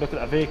don't look at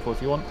that vehicle.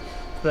 If you want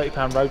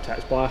 £30 road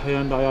tax, buy a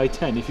Hyundai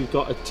i10. If you've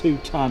got a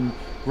 2-ton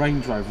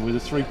Range Rover with a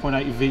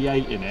 3.8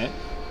 V8 in it,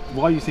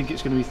 why do you think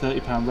it's going to be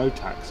 £30 road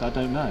tax? I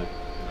don't know.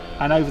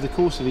 And over the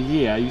course of a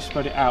year, you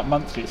spread it out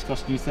monthly, it's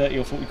costing you 30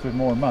 or 40 quid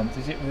more a month.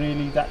 Is it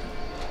really that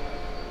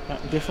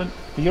different?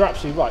 But you're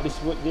absolutely right.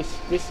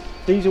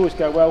 These always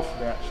go well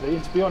for me, actually.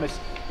 And to be honest,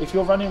 if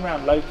you're running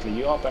around locally,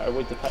 you are better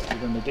with the petrol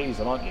than the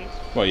diesel, aren't you?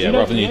 Well, yeah,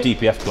 rather than your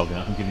DPF clogging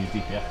up and giving you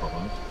DPF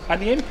problems. And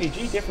the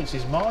MPG difference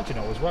is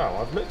marginal as well.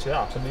 I've looked it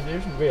up, and there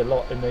isn't really a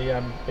lot in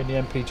the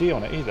MPG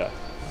on it either.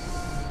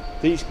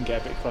 These can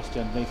get a bit crusty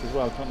underneath as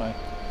well, can't they?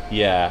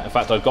 Yeah, in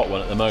fact, I've got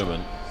one at the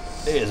moment.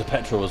 It is a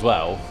petrol as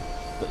well.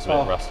 That's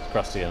a bit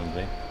crusty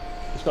underneath.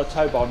 It's got a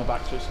tow bar on the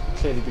back, so it's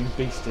clearly been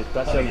beasted.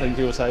 That's the other thing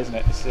people say, isn't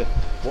it?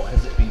 What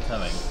has it been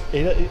towing?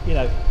 It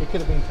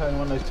could have been towing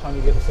one of those tiny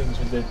little things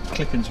with the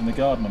clippings from the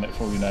garden on it,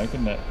 for all you know,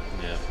 couldn't it?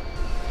 Yeah.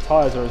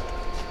 Tyres are as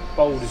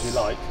bold as you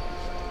like.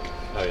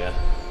 Oh yeah.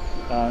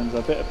 And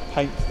a bit of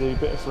paint to do, a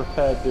bit of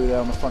repair to do there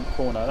on the front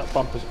corner. That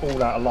bumper's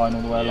all out of line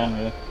all the way along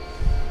here.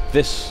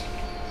 This,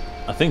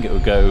 I think it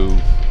would go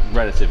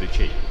relatively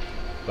cheap,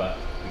 but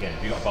again,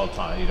 if you've got a bold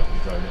tyre, you don't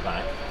want to be driving it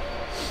back.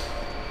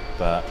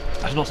 But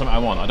that's not something I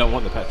want. I don't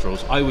want the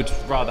petrols. I would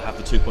rather have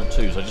the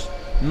 2.2s.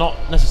 Not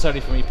necessarily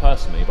for me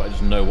personally, but I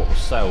just know what will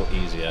sell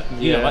easier.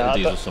 You don't like the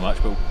diesel so much,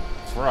 but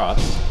for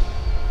us,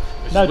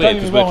 it's weird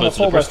because we're close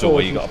to Bristol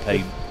where you got to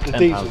pay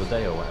 £10 a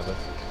day or whatever.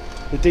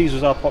 The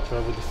diesels are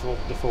popular with the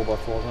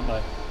 4x4s, aren't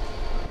they?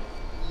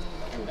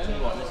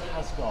 Anyway, this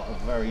has got a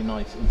very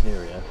nice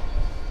interior.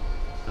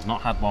 Has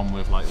not had one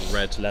with like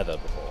red leather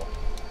before.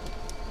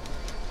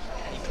 I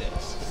hate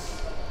this.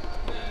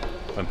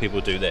 When people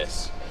do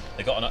this.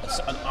 They got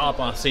an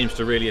R-bar seems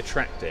to really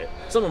attract it.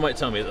 Someone might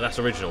tell me that that's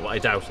original, but I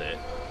doubt it.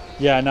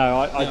 Yeah,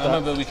 no, I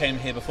remember we came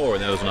here before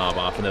and there was an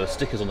R-bar and there were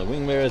stickers on the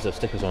wing mirrors, there were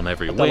stickers on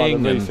every wing. I don't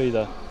like the roof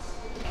either.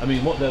 I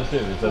mean, what they'll do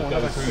is they'll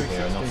go through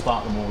here and they'll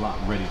start them all up,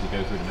 ready to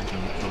go through to make sure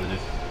they do.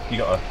 You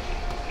got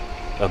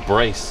a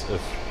brace of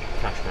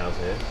cash cows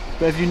here.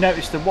 But have you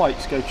noticed the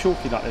whites go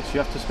chalky like this? You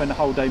have to spend a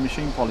whole day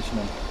machine polishing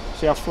them.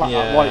 See how flat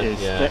that white is?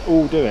 Yeah. They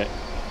all do it.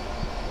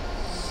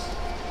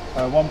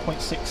 1.6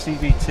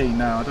 CVT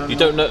now.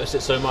 Don't notice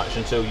it so much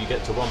until you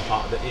get to one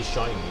part that is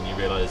shiny and you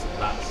realise that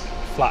that's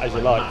flat as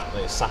you like. Matte,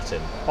 it's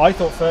satin. I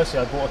thought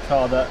firstly I bought a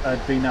car that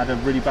had a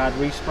really bad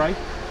respray,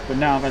 but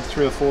now I've had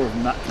 3 or 4 of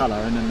them that colour,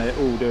 and then they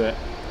all do it.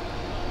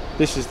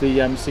 This is the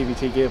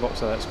CVT gearbox,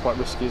 so that's quite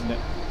risky, isn't it?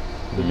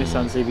 The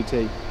Nissan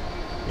CVT.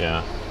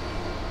 Yeah.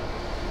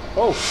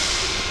 Oh,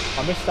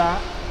 I missed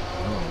that.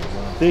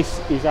 This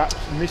is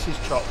Mrs.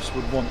 Chops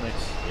would want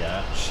this.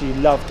 Yeah. She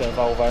loved her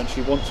Volvo and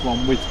she wants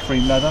one with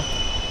cream leather.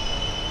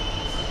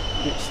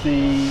 It's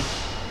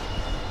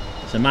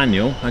a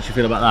manual. How do you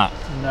feel about that?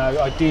 No,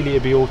 ideally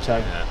it'd be auto.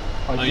 Yeah.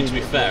 I mean, to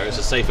be fair, it's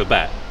a safer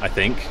bet, I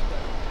think.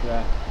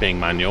 Yeah. Being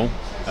manual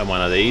and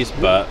one of these,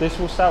 but this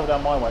will sail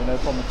down my way, no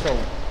problem at all.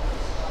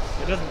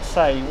 It doesn't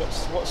say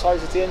what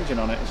size is the engine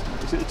on it.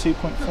 Is it the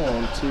 2.4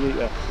 or the 2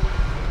 litre?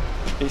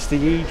 It's the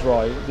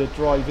E-Drive, the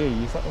Drive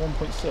E. Is that the 1.6?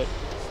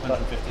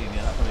 115,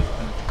 yeah, that's probably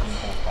 115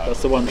 horsepower.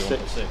 That's the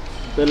 1.6.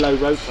 They're low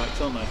road tracks,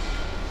 aren't they?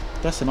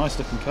 That's a nice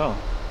looking car.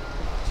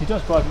 She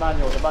does drive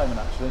manual at the moment,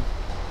 actually.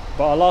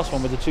 But our last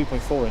one with the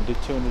 2.4 in did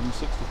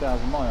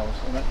 260,000 miles,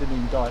 and that didn't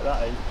even die at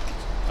that age.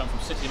 Come from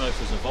City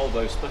Motors, a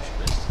Volvo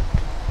specialist.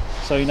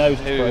 So he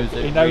knows it's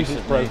broken. He knows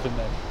it's broken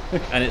then.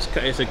 And it's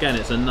again,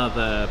 it's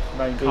another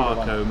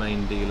Carco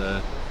main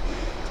dealer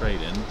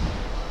trade-in.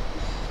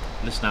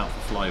 Listen out for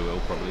flywheel,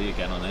 probably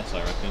again on this,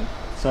 I reckon.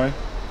 Sorry.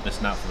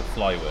 Listen out for the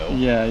flywheel.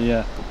 Yeah,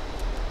 yeah.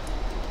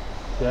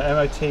 Yeah,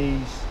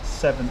 MOT's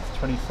 7th,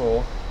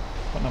 24.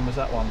 What number's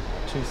that one?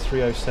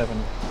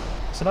 2307.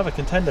 It's another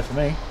contender for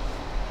me.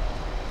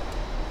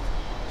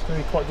 It's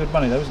going to be quite good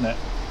money though, isn't it?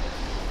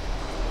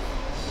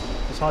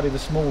 It's hardly the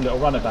small little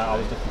runabout I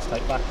was looking to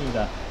take back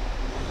either.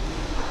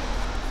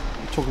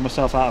 I'm talking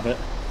myself out of it.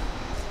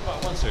 Well,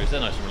 1 Series,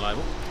 they're nice and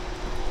reliable.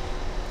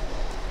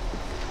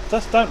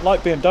 Just don't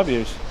like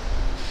BMWs.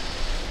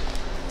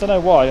 Don't know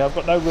why, I've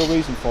got no real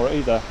reason for it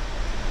either.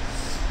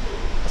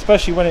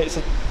 Especially when it's,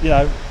 you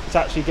know, it's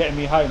actually getting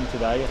me home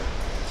today.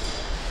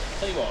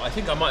 Tell you what, I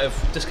think I might have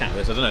discounted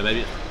this, I don't know, maybe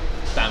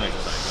it's damaged or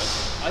something, but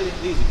I think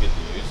these are good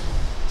news.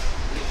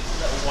 These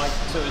little white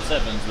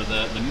 207s with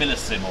the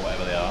Millisim or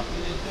whatever they are.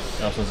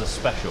 This one's a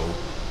special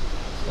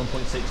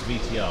 1.6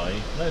 VTI,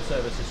 no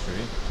service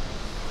history.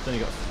 It's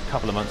only got a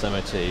couple of months MOT.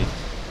 I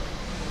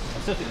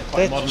still think they're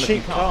quite modern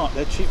looking cars.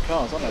 They're cheap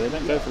cars, aren't they? They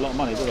don't go for a lot of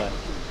money, do they?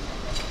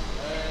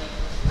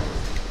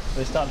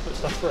 They're starting to put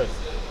stuff through.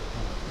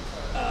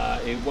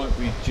 It won't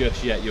be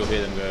just yet, you'll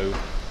hear them go,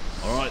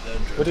 alright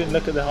then. We didn't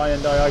look at the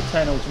Hyundai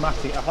i10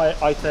 automatic,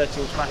 i30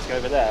 automatic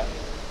over there.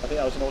 I think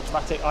that was an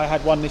automatic. I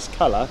had one this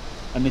colour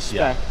and this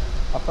spec.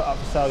 I put up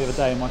for sale the other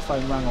day and my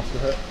phone rang off the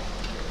hook.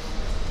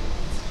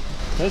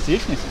 There's the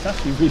Ignis, it's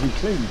actually really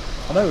clean.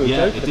 I know we were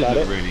joking about it. It did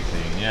look really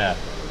clean, yeah.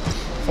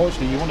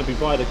 Fortunately, you want to be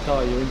buying a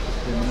car you're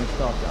interested in when they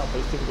start it up,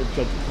 but it's difficult to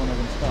judge which one they're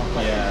going to start.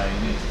 Yeah, you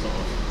need to sort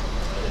of,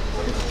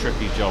 it's a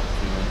tricky job.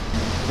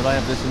 Did I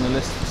have this in the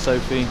list for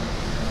Sophie?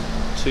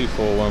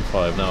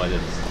 2415, no I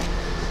didn't.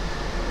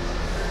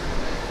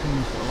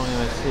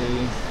 IoT.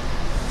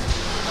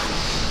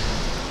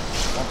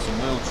 Want some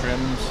wheel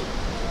trims.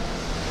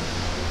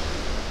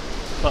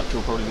 Clutch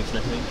will probably be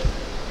slipping.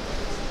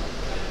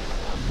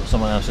 Got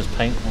someone else's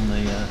paint on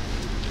the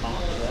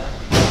car there.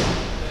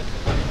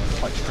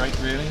 Quite straight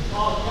really.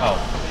 Oh,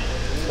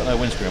 got no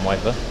windscreen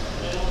wiper.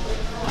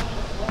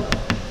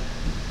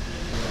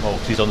 Oh,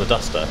 she's on the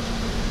duster.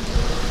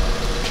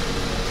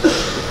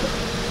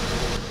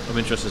 I'm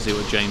interested to see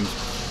what James'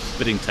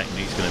 bidding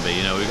technique's going to be.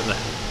 You know, we've got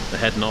the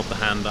head nod, the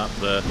hand up,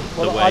 the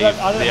wave,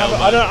 the elbow.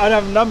 I don't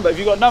have a number. Have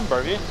you got a number,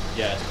 have you?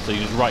 Yeah, so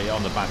you just write it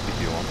on the back if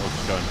you want, or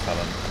just go and tell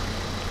him.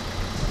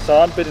 So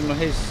I'm bidding on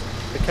his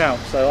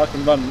account, so I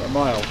can run a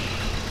mile.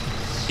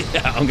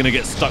 Yeah, I'm going to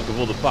get stuck with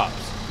all the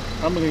bups.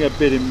 I'm going to get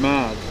bidding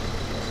mad.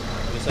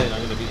 I'm just saying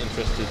I'm going to be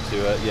interested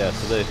to, yeah,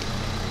 so the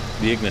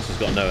Ignis has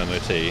got no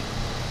MOT. Is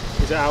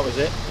it out, is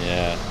it?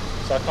 Yeah.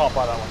 So I can't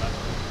buy that one then?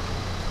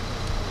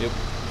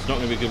 It's not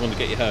going to be a good one to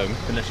get you home,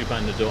 unless you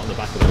plan to do it on the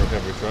back of the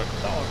recovery truck.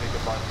 That would be a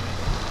good buy for me.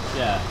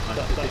 Yeah,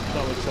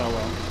 that would sell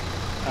well.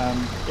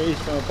 It is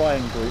from a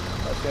buying group,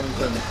 that's the only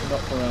thing, not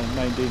from a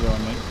main dealer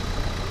on me.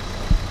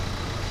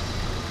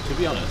 To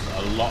be honest,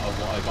 a lot of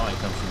what I buy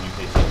comes from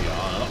UK CPR,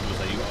 and a lot of people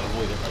say you've got to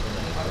avoid it, doesn't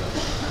it?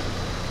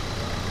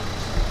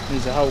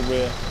 Needs a whole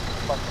rear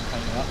bumper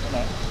painting up,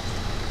 doesn't it?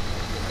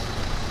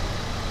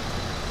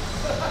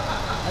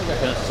 I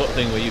reckon that's the sort of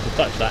thing where you could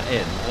touch that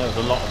in. There was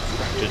a lot of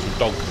scratches and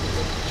dogs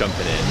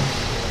jumping in.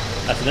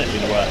 That's literally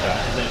the work out,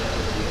 isn't it?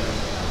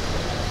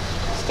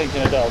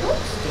 Stinking a dog.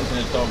 Stinking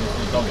a dog is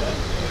a dog in it.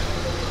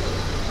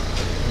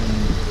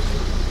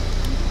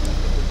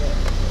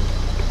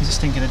 Is it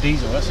stinking a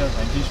diesel? That's the other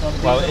thing. Do you just want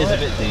a diesel? Well, it is a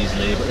bit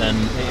diesely, but then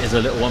it is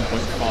a little 1.5,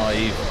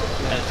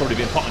 and it's probably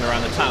been potting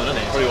around the town, isn't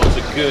it? It probably wants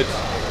a good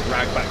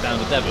drag back down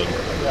to Devon.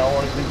 Yeah,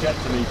 or it's an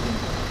injector leaking.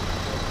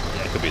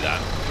 Yeah, it could be that.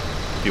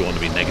 If you want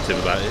to be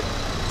negative about it.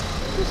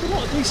 There's a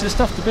lot of decent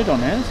stuff to bid on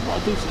here. There's a lot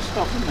of decent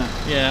stuff, isn't there?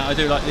 Yeah, I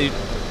do like the...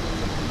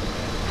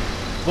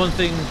 One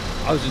thing,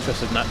 I was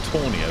interested in that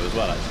Tornio as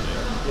well, actually.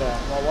 Yeah,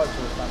 my wife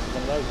was fancy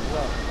one of those as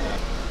well.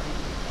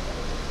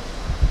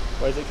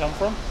 Where's it come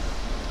from?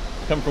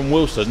 Come from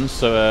Wilson's,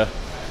 so a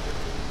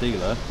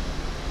dealer.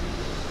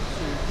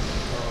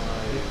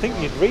 You'd think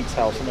you'd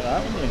retail something like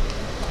that, wouldn't you?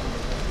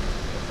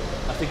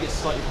 I think it's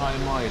slightly higher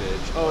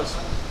mileage. Oh, it's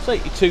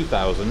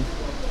 82,000.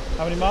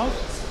 How many miles?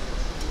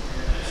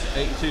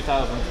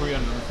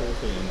 82,314.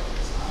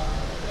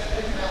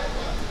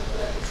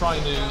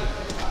 Trying to,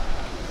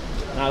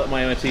 now that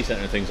my MOT centre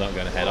and things aren't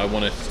going ahead, I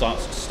want to start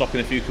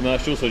stocking a few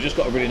commercials. So I just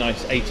got a really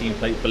nice 18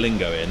 plate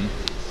Berlingo in.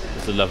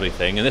 It's a lovely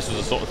thing, and this was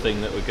the sort of thing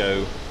that would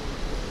go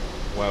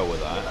well with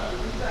that.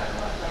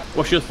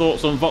 What's your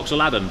thoughts on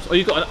Vauxhall Adams? Oh,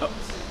 you've got an,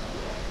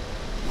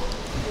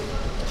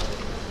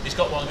 he's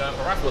got one going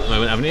for raffle at the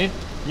moment, haven't you?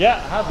 Yeah,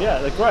 I have, yeah,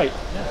 they're great.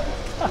 Yeah.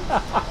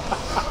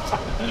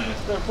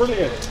 They're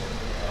brilliant.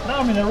 No,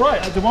 I mean, they're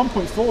right. The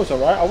 1.4 is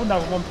alright. I wouldn't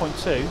have a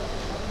 1.2.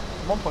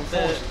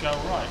 1.4s go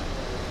right.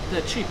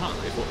 They're cheap,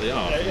 aren't they? What they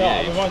are.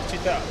 Yeah, I mean, mine's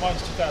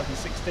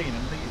 2016, and I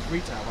think its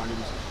retail value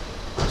was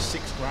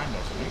 $6 grand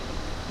or something.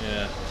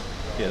 Yeah.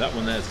 Yeah, that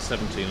one there's a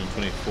 17 on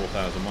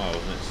 24,000 miles,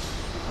 and it's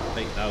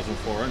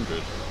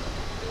 8,400.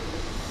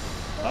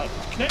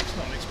 Connect's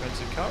not an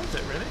expensive car, is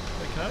it really?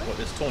 Okay. What,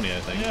 this Tornio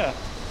thing? Yeah.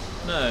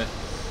 No.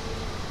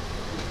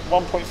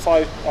 1.5.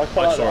 I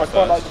quite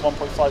like the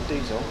 1.5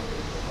 diesel.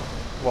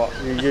 What?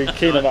 You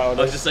keen on that one?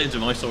 I was just saying to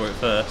him, I saw it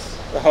first.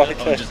 Oh,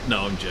 okay.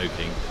 I'm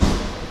joking.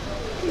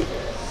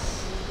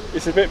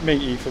 It's a bit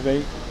meaty for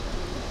me.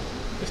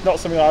 It's not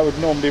something I would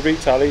normally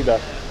retail either.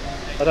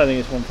 I don't think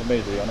it's one for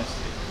me, to be honest.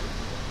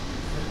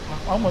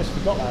 I almost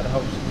forgot I had a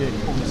whole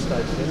vehicle on the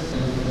stage. I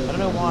don't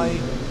know why.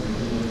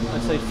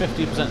 I'd say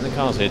 50% of the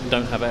cars here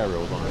don't have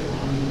aerials on it.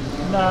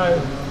 No.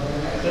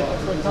 For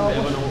a car wash?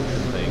 Bit of an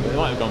auction thing. They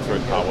might have gone through a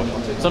car wash.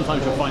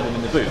 Sometimes you'll find them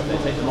in the booth. They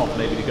take them off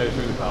maybe to go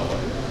through the car wash.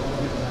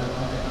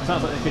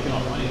 Sounds like they're kicking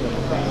off.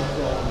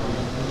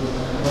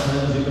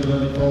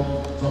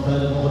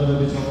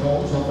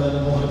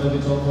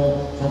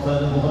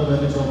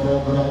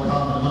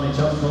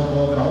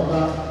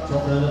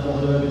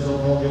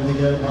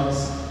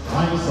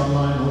 He's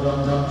online, hold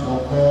on down,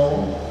 top ball.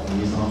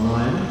 He's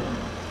online.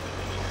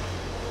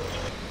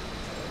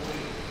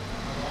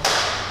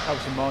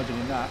 Helps the margin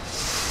in that.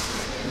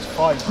 It's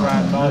 £5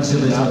 grand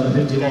margin in that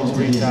against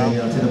retail. To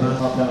the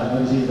back up there,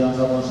 Nosy down,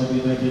 someone should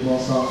be making more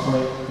starts for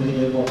it. Did he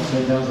get what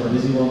straight down to the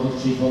busy one,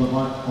 looks cheap on the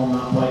mic, on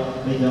that plate.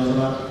 8,000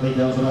 about,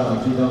 3,000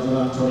 about,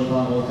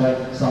 25, okay.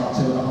 Start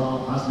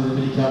 2.5, has been a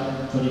mini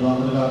cap.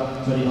 25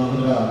 about,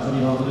 25 about,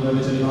 25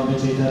 over, 25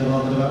 between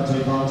 35 about,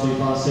 25,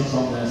 25, 6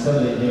 on there,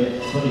 7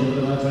 here,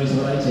 20 about, 27,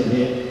 8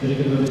 here. Pretty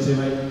good over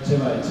 28,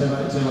 28,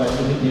 28,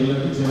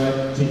 28,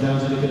 28,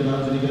 2,000, good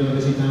about, 20 good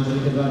over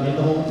 2,000, good about, in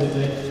the hole,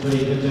 50,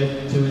 3 good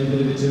day, 2 in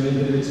good. 2 in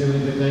good day, 2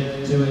 in good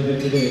day, 2 in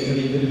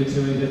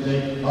good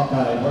day.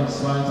 Okay,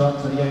 once lines up,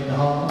 28 and a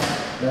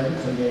half, ready,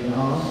 28 and a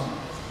half.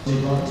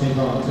 21,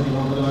 21,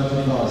 21,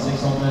 25,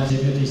 6 on there,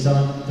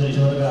 57,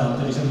 32 on the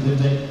ground, 37,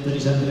 50,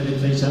 37, 50,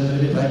 37,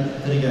 50,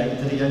 38,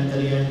 38,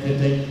 38,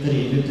 50,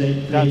 38,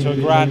 50. Down to a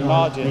grand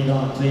margin.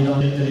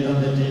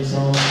 39,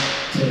 so.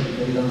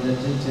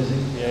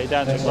 Yeah,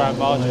 down to a grand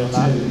margin on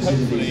that.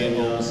 Hopefully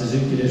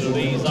it'll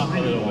ease up a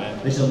little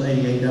bit. I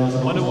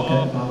wonder what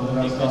our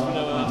reasonably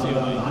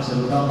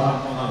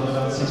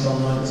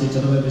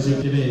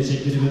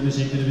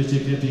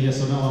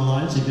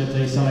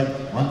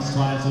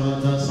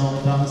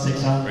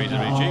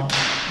cheap.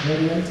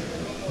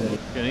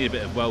 Gonna need a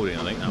bit of welding,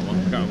 I think, that one. I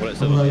can't remember what it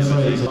said on the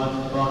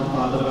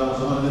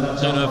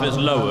MOT. Don't know if it's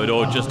lowered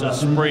or just a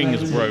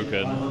spring's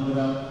broken.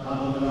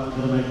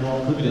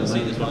 We didn't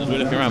see this one as we were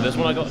looking around. This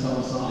one I got.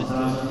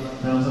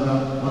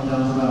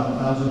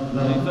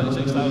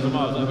 36,000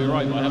 miles, that'll be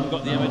right, but I haven't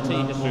got the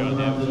MOT history on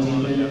here.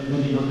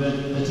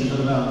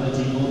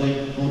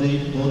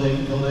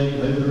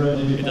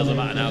 It doesn't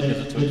matter now because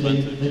it's too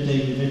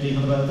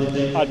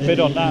expensive. I'd bid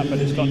on that, but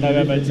it's got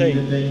no MOT.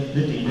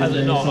 Has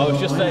it not? I was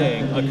just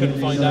saying I couldn't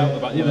find out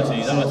about the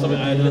MOT. That was something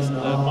I had listened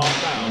to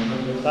marked down.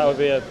 That would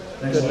be a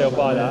good little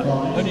buy, that.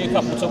 Only a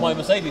couple till my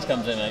Mercedes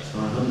comes in, mate.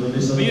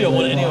 But you don't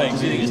want it anyway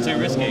because you think it's too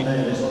risky.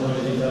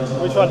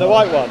 Which one? The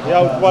white one? The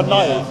old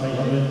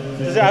 190?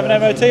 Does it have an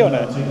MOT on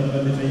it?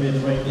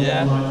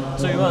 Yeah,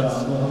 2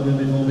 months.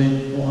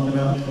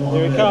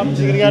 Here it comes.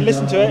 You're going to go and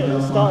listen to it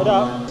and start it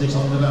up.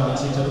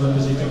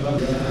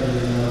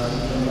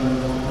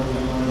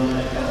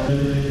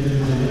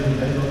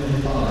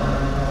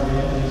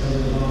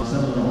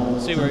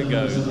 See where it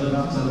goes.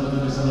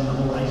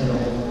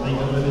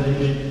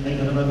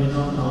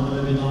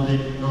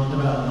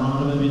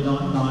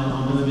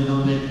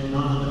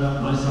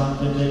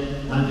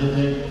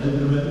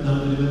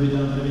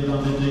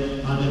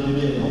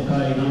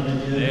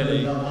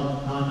 Really? I'm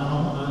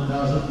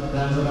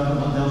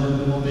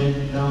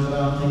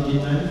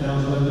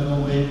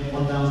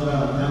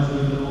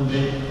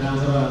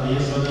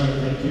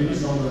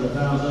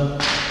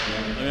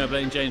going to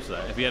blame James for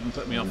that. If he hadn't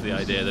put me off the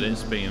idea that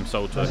it's being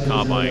sold to a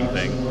car buying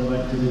thing.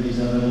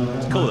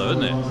 It's cool though,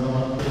 isn't it?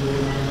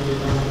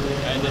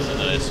 And listen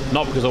to this.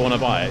 Not because I want to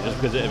buy it, just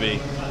because it'd be...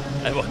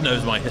 Everyone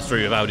knows my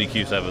history with Audi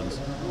Q7s.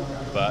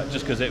 But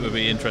just because it would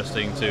be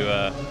interesting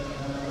to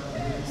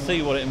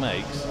see what it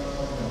makes.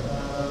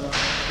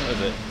 What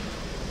is it?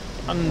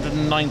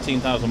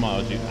 119,000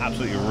 miles, you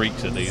absolutely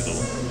reeks of diesel.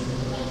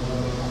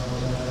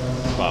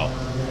 Well,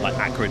 like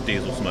acrid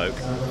diesel smoke.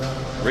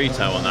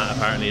 Retail on that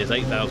apparently is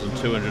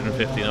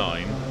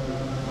 8,259.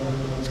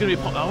 It's going to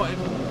be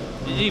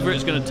either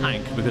it's going to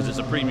tank because it's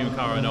a premium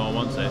car and no one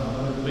wants it,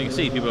 but you can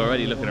see people are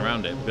already looking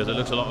around it because it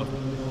looks a lot of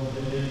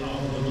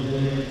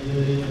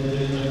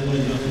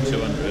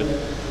 200.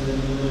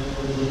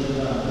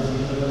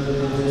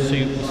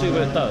 See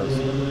what it does.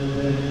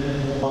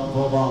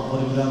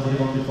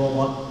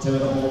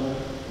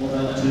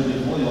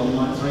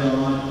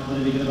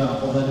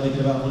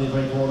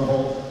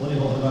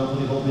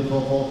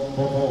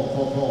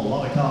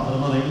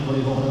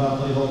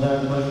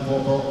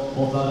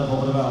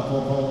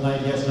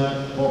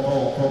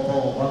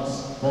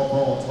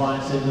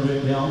 Twice in the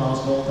room now,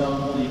 last call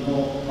down,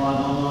 44, 5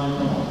 on line,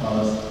 come on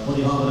fellas,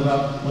 45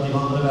 about,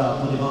 45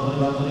 about,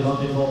 45 about,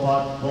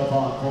 45,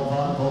 45, 45,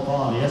 45,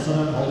 45, yes or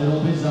no, hold it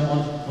all, please,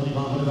 someone,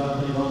 45 about,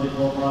 45,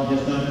 45,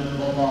 yes, no,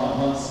 45,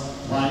 once,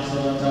 twice, so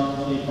that's down,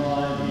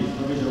 45, use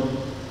the visual.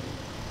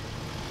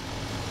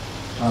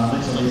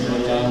 Next one is a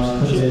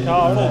Cheap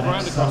car, isn't it?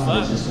 Grand across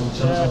that.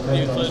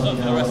 You close up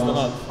for the rest of the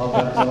month.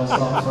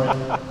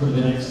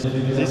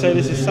 Does he say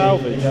this is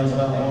salvage? Apparently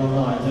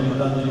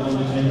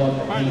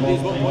these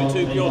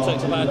 1.2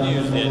 PureTechs are bad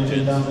news, the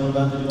engines.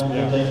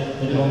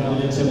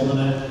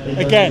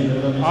 Again,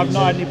 I've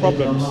not had any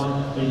problems. I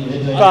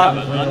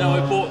know I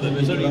bought them.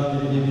 It's only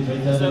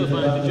sales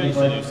manager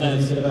Jason who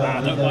says,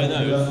 don't buy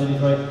those.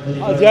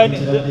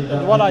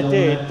 The one I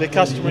did, the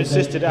customer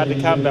insisted it had the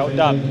cam belt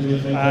done,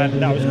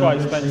 and that was quite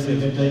expensive.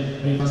 What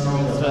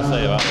does that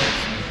say about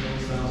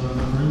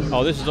this?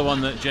 Oh, this is the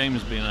one that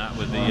James has been at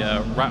with the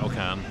rattle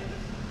can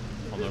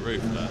on the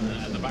roof there,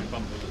 and the back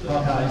bumper.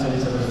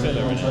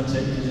 Filler in it.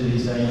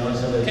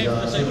 Came from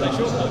the same place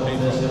your car came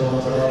from.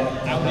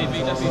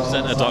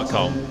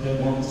 AudiVWCentre.com.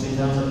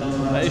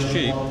 That is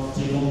cheap.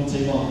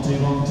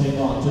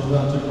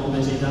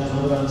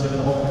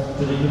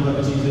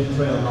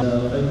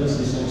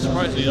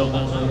 Surprisingly not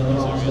that much.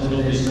 It's got the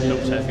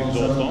Hiltech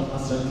exhaust on.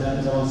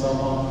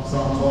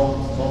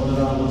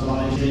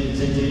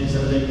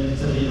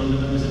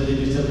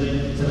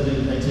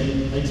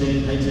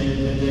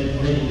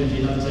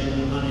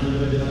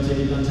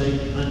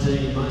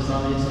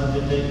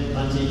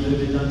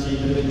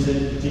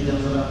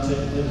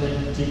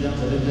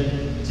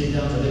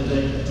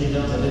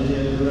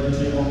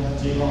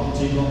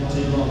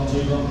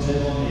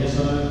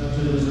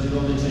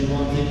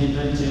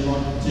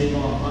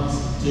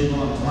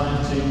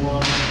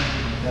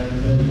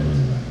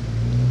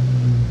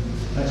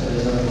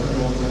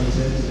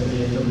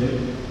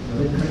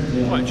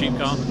 Quite a cheap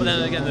car, but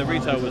then again the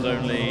retail was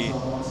only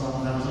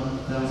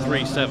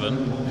 3.7.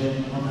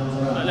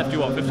 That left you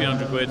what,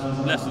 1,500 quid,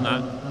 less than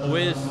that.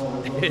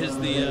 Here's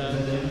the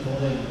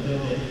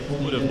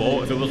would have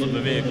bought if it wasn't the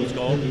vehicle's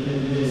goal,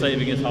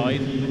 saving his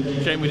hide.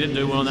 Shame we didn't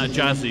do one on that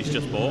Jazz he's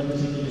just bought.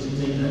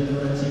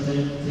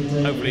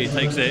 Hopefully he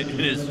takes it in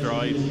his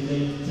stride.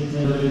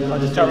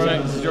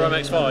 Durham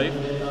X5.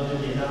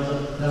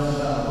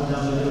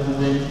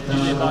 You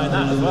should buy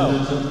that as well.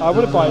 I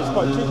would have bought it, it's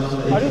quite cheap.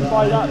 I didn't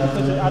buy that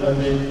because it had a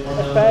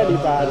fairly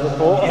bad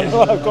report, and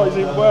what I've got is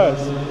even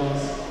worse.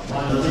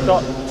 We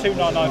got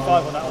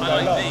 2,995 on that one. I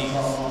like these.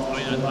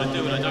 I do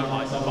and I don't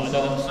like them, but I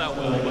know them sell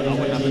well. But I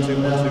wouldn't have a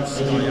 212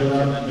 Sky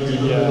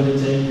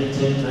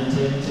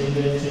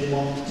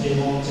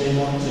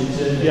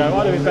Yeah, it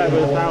might have been better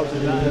with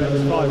 1,000 than that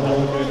X5 that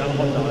we're doing that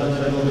Honda.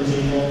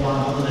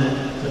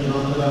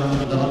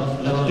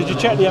 Did you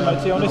check the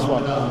MOT on this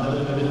one? No.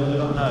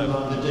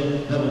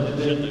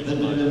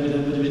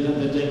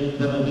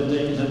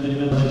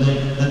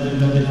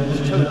 It's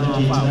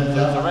 £2,500,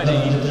 so it's already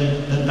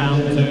down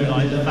to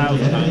like £1,000.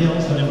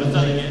 And if we're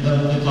selling it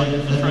like the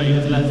trade,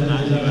 it's less than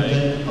that anyway.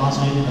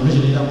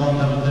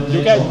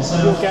 You'll get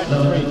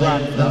 £3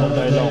 grand all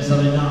day long.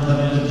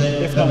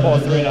 If not more,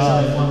 3.5.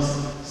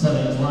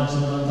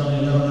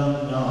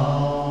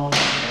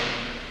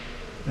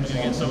 You're going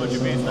to get so much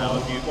abuse now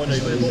if you bought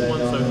one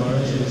so far.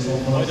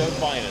 I don't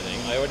buy anything,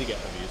 I already get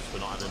abuse for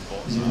not having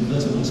bought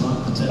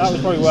stuff. That was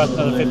probably worth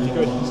another 50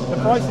 quid. The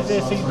prices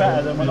here seem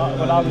better than when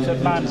I was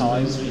at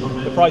Mannheim.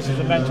 The prices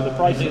were mental, the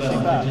prices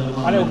seem better.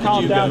 And it'll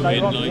calm down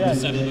later on. Yeah.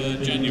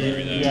 December,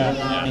 January there. Yeah.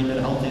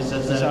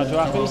 Sounds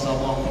happy.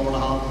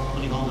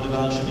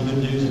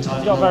 He's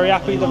not very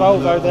happy, the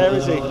Volvo there,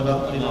 is he? He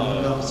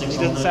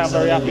doesn't sound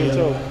very happy at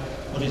all.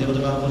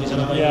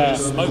 Yeah.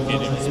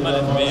 Smoking, you can smell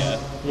it from here.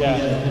 Yeah.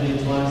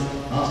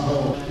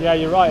 Yeah,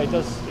 you're right, it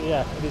does,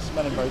 yeah, it is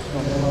smelling very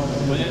strong.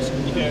 Well, it's,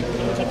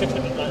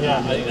 Yeah.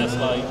 I think that's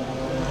like,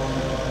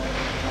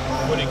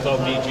 what do you call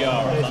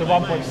DGR? It's a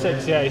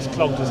 1.6, yeah, it's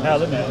clogged as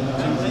hell, isn't it?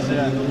 Jesus,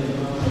 yeah.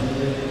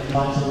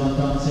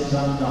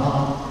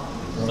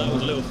 So that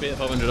was a little Fiat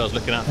 500 I was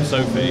looking at for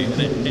Sophie,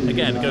 and it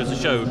again goes to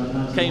show,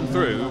 came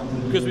through,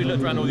 because we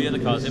looked around all the other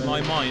cars, in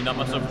my mind I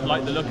must have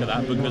liked the look of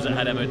that because it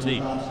had MOT.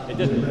 It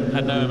didn't, it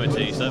had no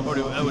MOT, so it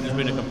probably would have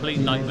been a complete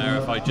nightmare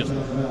if I just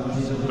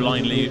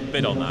blindly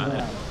bid on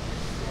that.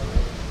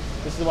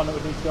 This is the one that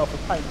would need to go off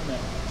with paint, isn't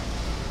it?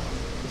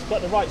 It's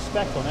got the right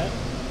spec on it.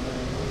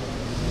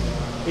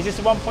 Is this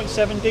a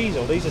 1.7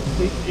 diesel? He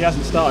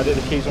hasn't started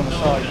it, the key's on the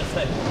side.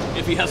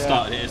 If he has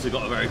started it, it's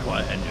got a very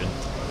quiet engine.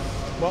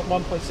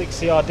 1.6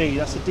 CRD,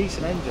 that's a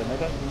decent engine. They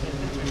don't.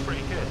 It's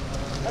pretty good.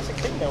 That's a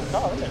king little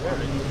car, isn't it?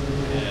 Really?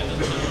 Yeah, it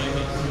doesn't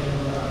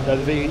look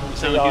like The it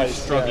sounds like you're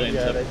struggling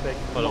yeah, to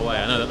pull away.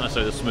 I know that's not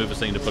necessarily the smoothest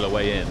thing to pull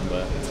away in,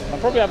 but I'll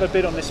probably have a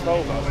bid on this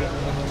Volvo.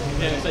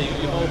 yeah. So your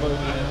Volvo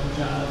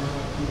Jazz.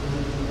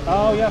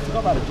 Oh yeah, I forgot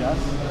about the Jazz.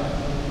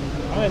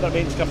 I mean, that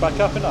means to come back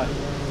up, isn't I?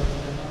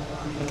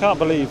 I can't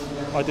believe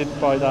I didn't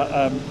buy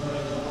that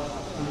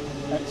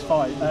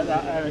X5,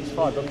 that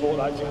RX5, but bought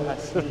that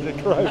jazz. The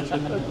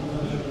corrosion.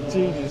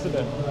 Genius, isn't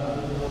it?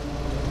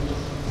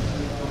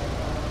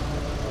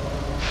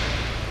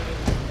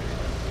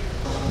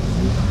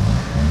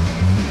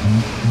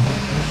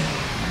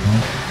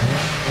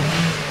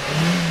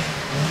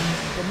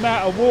 The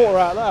amount of water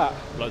out of that.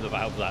 Blow the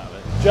valves out of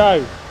it.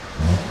 Joe,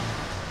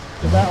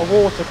 the amount of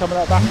water coming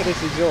out back of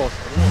this exhaust.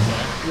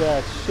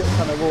 Yeah, shit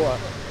ton of water.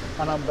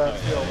 And unburnt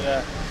fuel,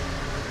 yeah.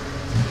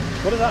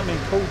 What does that mean,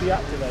 cool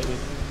deactivated?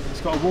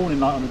 It's got a warning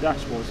light on the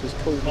dashboard, so it's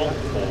cool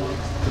deactivated.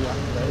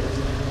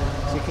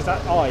 See, because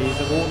that eye is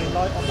a warning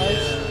light on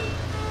those.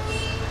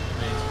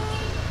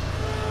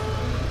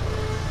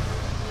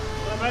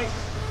 Mate.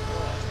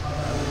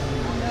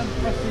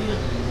 Press the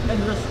end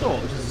of the store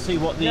just to see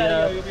what the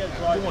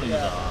warnings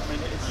are. I mean,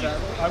 it's, I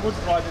would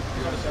drive it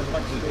because obviously I'd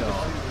like to do it.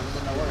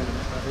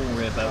 All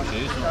rear belt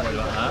shoes, not worried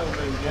about that.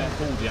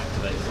 Full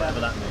deactivated, whatever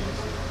that means.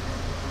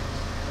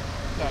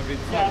 Yeah, I mean,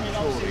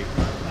 obviously,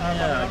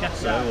 Yeah, I guess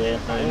so, or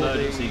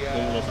emergency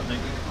call or something.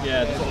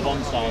 Yeah, the sort of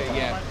on-start.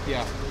 Yeah.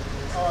 Yeah, I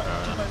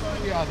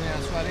think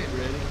that's about it,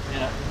 really.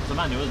 Yeah, it's a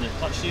manual, isn't it?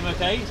 Touch steam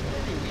okay?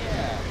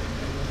 Yeah.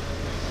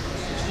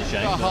 Which is a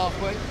shame. About but-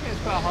 halfway. Yeah,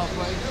 it's about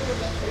halfway.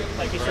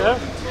 thank you, sir.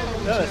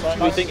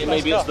 Do we think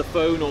maybe it's the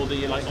phone or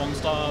the like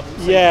OnStar?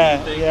 Yeah,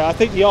 thing? yeah. I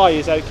think the eye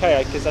is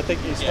okay because I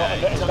think it's Yeah,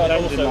 got it's got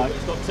engine also, light.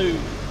 it's got two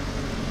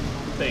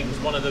things.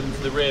 One of them,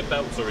 the rear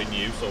belts are in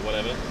use or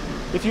whatever.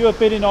 If you were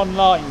bidding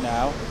online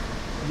now,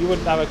 you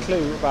wouldn't have a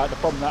clue about the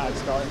problem that had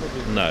started, would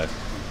you? No.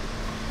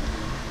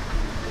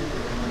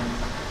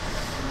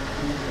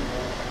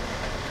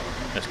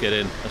 Let's get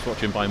in. Let's watch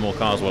him buy more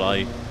cars while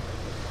I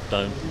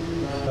don't.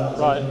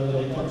 Right.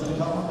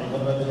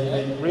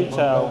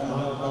 Retail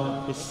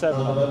is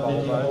 7 on the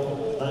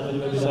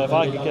Volvo. So if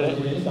I could get it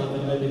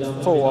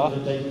 4,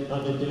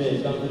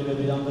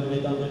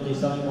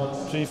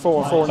 between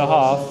 4 and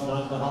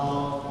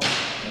 4.5.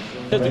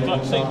 The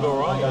clutch seems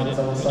alright, I'd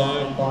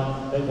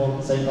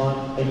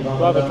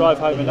rather drive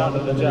home in that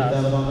than the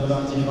Jazz.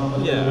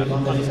 Yeah,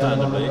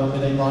 understandably.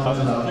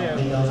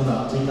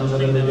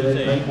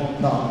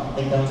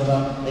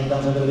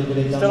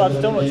 Still, I'm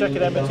still not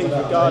checking MOTs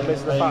regardless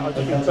of the fact I've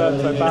just been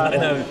burnt so bad. I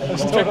know. I'm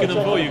checking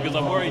them for you because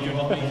I'm worried you're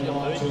just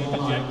being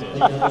rejected.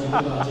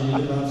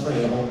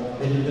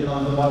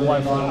 My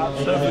wife will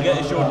absolutely. Don't forget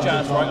it's your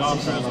Jazz right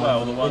after as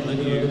well, the one that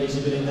you...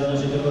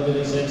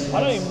 I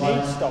don't even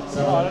need stops.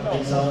 No, I don't know.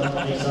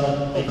 I'm a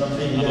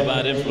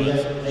bad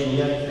influence.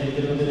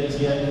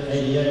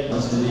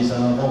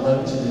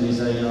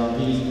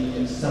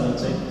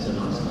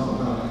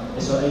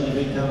 It's got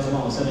 83,000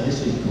 miles, 7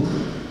 history.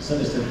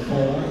 Service to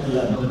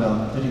 411,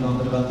 about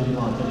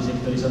 39, 36,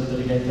 37,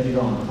 38,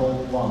 39,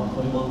 41,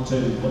 41,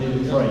 2,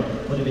 42, 3.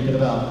 What do you think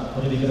about?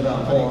 What do you think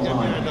about? 4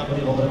 online. What do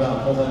you think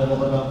about? 4, 30,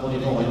 what about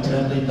 44?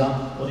 Internet lead that.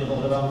 What do you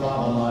think about? 5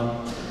 online.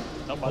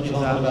 Not What much do you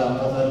of think that. about?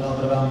 what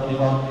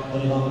do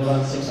you think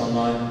about? 6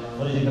 online.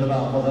 What do you think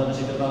about?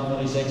 46 about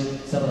 46,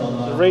 7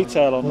 online. The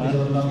retail on What do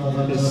you that think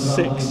about? is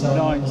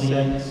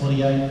 696.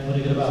 48, what do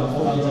you think about?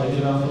 48, what do you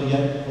think about?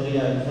 48,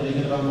 48, what do you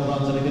think about? 4 what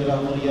do you think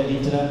about? 48,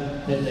 internet,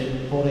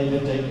 50, 40,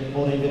 50,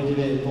 40,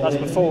 50, 40, That's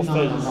before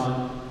 49, fees.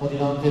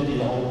 49, 50,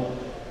 the whole.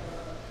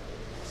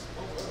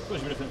 Suppose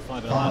you're looking at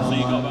 5.5, so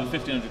you've got about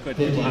 1,500 quid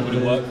people happy to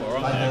work for,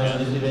 aren't they, I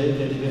guess?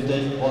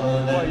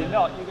 Well, you're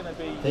not. You're going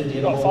to be.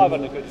 You've got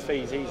 500 quid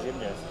fees easy,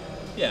 haven't you?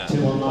 Yeah,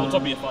 on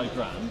top of your $5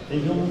 grand.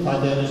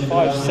 5.7.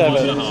 5.5. Still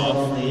got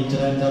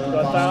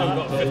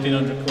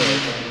 1,500 quid,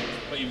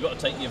 but you've got to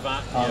take your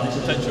VAT, your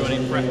potential any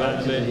prep out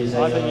of it.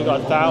 I think you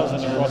got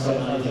 1,000 across it.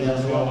 I think,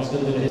 to be honest.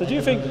 So do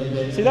you think?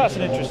 See, that's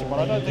an interesting one.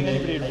 I don't think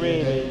anybody would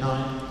really. I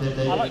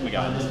like Megane.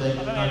 I don't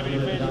think anybody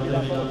really be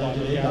that bothered by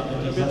it. Yeah, it'll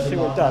be interesting to see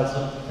what it does.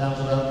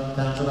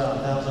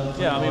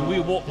 Yeah, I mean, we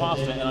walked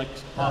past it and I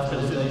asked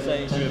Chris to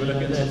say, "Do you ever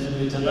look at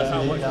this?" That's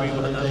how much we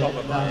weren't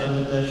bothered by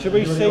it. Should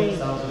we see?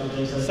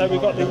 So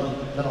we've got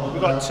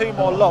 2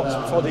 more lots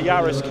before the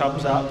Yaris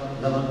comes up,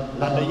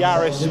 and the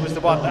Yaris was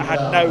the one that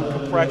had no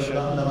compression.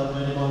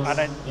 And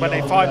then when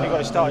they finally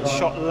got it started,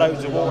 shot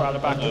loads of water out the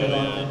back of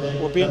it.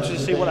 We'll be interested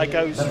to see what that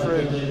goes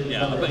through.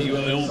 Yeah, I bet you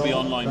it'll all be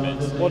online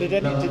bits. What did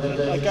any?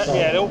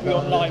 Yeah, it'll be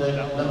online with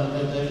that one.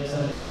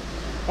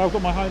 I've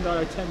got my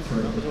Hyundai i10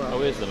 through as well.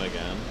 Oh, is the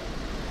Megane?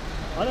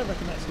 I don't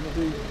reckon that's going to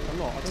do a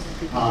lot. I don't think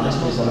people. Ah, this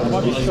is I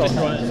might be It's shocked.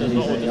 right, it says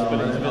not all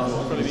disabilities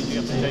visible. Probably means you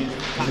have to change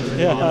tax.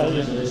 Yeah,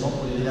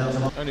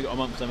 Only got a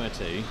month's MOT.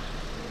 that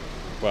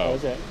Well,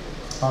 was it.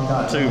 2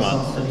 months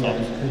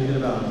tops.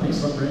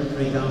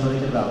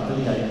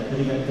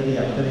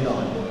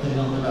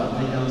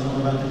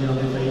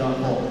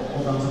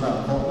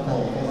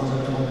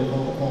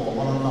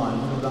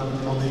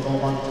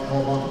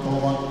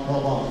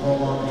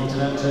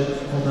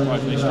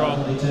 Rightfully strong.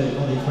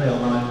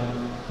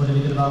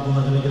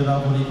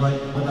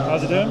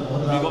 How's it doing?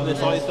 Have you got this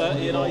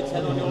i30 and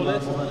i10 on your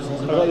list?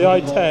 I've got the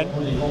i10.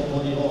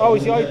 Oh,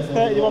 is the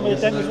i30 the one with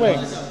the dented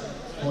wings?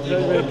 Really,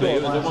 really Could be.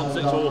 It cool. was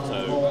a 1.6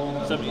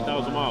 auto,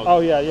 70,000 miles. Oh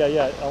yeah,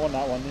 I want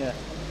that one. Yeah.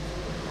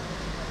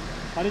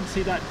 I didn't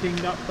see that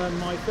dinged up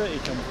my 30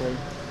 come through.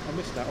 I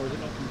missed that, or is it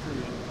not come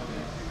through yet?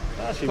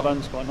 That actually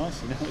runs quite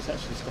nicely now. It's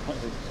actually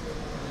started.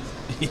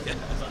 Yeah,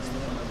 that's the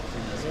one.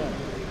 Yeah.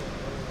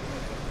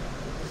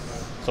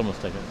 Someone's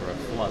taken it for a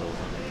flood or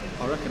something.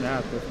 I reckon they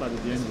have. They've flooded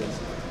the engine.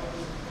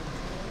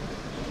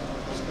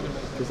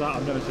 Because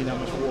I've never seen that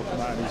much water come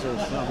out of the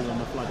exhaust other than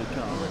the flooded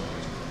car.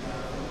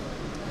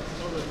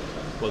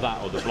 Well,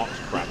 that or the blocks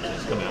cracked and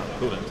it's coming out of the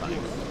coolant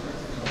tank.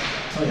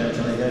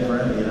 Toyota, they go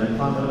forever, you know.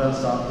 500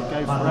 start. They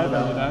go forever,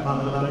 you know.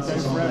 They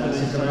go forever,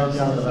 these Toyota.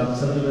 700.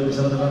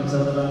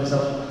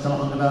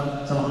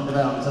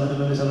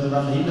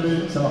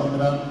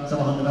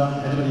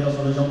 Anybody else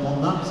want to jump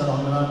on that?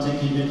 700.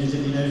 Take you if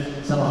you know.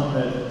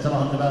 700.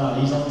 700.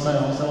 He's on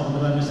sale.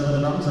 700.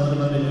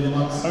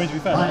 700. I mean, to be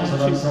fair, it's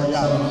cheap for a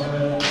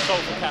Yaris.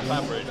 Sold for cap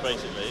average,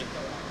 basically.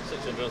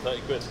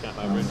 630 quid cap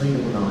average. I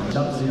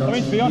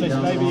mean, to be honest,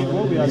 maybe it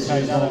will be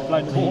okay now they've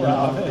blown the water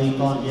out of it.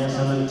 Go on,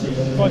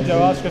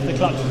 Joe, ask if the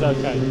clutch is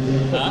okay.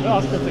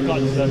 Ask if the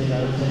clutch is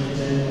okay.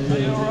 Are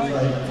you alright?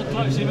 The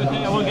clutch is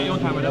okay? I won't get you on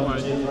camera, don't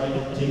worry. Oh,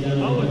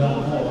 it's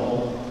awful.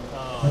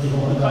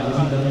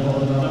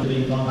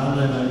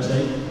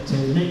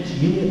 Till next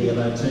year, the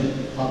MOT.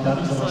 I've done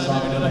it on the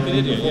side. Like an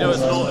idiot, you know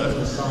it's an auto.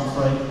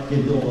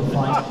 Give it all a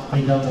fight.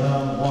 He goes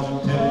around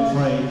 1, 2, 3.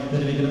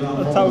 I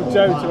told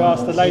Joe to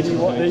ask the lady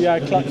what the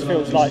clutch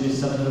feels like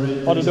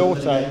on an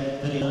auto.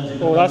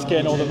 Oh, that's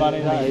getting all the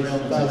money, that is.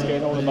 That's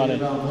getting all the money.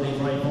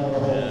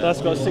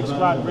 That's got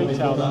 £6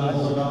 retail, that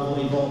is.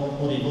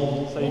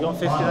 So you got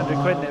 1,500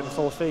 quid in it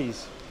before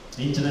fees.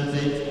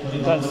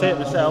 Don't see it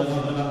myself.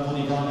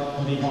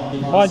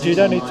 Mind you, you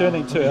don't need to do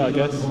anything to it, I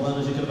guess.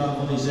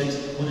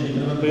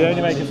 But you're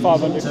only making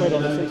 500 quid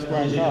on a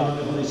 £6 car.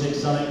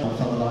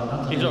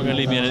 He's not going to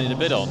leave me anything to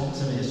bid on.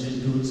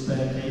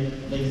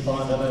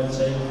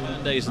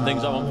 Days and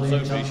things I want for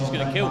Sophie, she's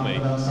going to kill me.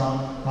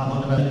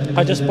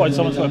 I just spotted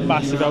someone's got a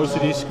massive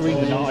LCD screen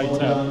in that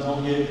item.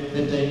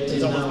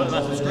 Someone's put a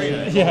massive screen in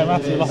it? Yeah,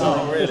 massive.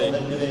 Oh, really?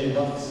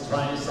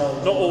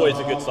 Not always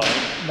a good sign.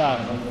 No.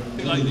 I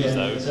like these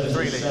though,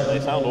 they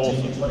sound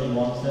awesome.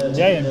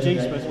 The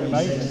AMG's supposed to be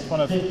amazing. It's one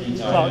of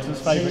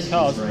Clarkson's favourite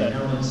cars, isn't it?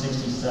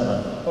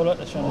 Oh look,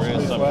 they're showing Rear the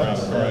roof subframe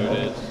works.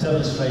 corroded.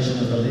 Demonstration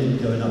of the lid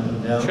going up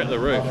and down. Check the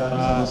roof.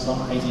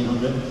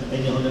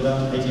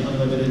 1800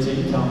 mobility.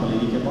 You can't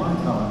believe you can buy a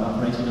car like that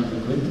for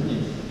 1800 quid, can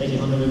you?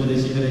 1800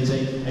 mobility,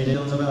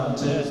 1800 about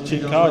Yeah, it's a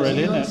cheap car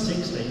really, isn't it?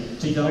 60.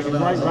 Like a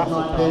great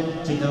raffle car.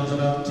 2,000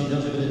 about,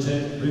 2,000 with a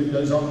 2. Roof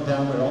goes up and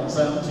down, we're on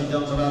sale.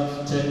 2,000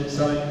 about, 2.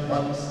 Selling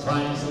once,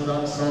 twice, and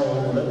that's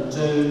sold at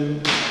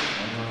 2.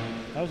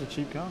 That was a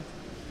cheap car.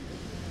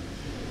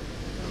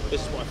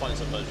 This is what I find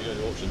sometimes you go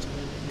to auctions,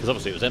 because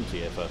obviously it was empty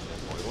here first.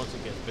 Once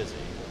it gets busy,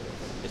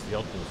 it's the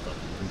optimal stuff you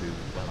can do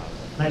well out of.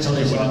 Next on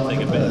this one,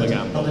 take a bit of a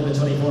gamble. not number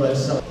 2407.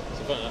 So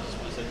funny, that's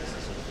why I said this is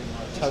the sort of thing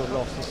I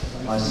Total loss.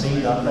 I see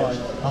that.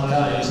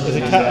 There's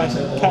a cat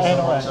in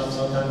or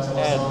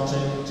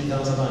You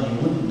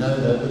wouldn't know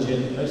that, would you?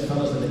 Those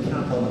fellas with the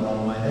cap on the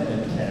wrong way, they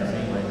don't care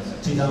anyway.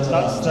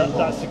 That's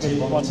a good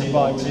one to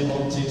buy.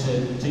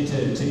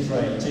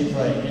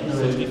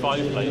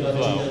 65 plate as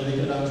well.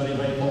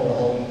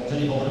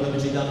 24 on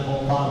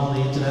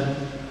the internet.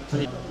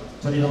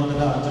 29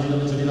 about,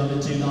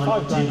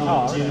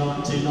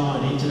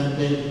 29, internet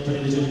bid,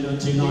 29,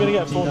 You're going to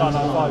get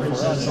 4,995 for it,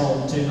 aren't you?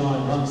 sold,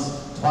 29 runs,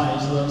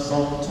 twice,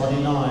 sold,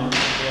 29.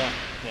 Yeah,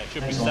 it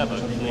should be 7.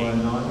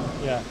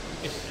 Yeah.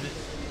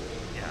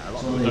 Yeah, a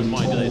lot of people don't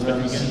mind it,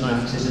 especially if you get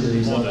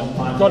nice order.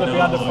 Got to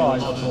be under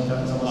 5.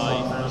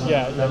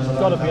 Yeah,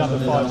 got to be under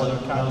 5 on your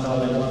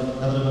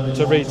cat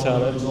to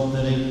retail it.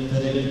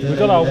 We've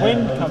got our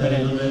wind coming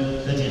in.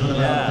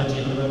 Yeah.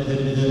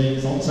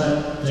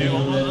 Do you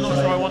want, I'm not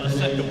sure I want a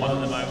second one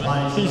at the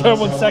moment. You don't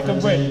want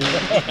second wind. I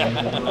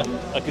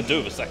could do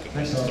with a second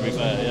one, to be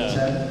fair,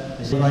 yeah.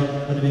 If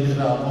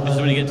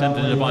somebody gets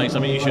tempted into buying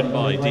something you shouldn't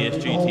buy,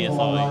 DSG,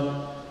 TSI,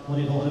 but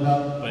it's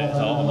a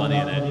lot of money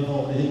in it. If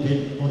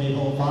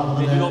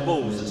you got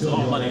balls, it's a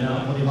lot of money in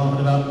that. In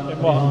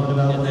what? In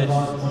this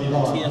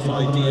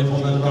TSI,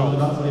 DSG Golf.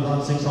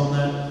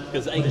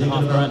 Because it's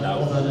 £8,500 out.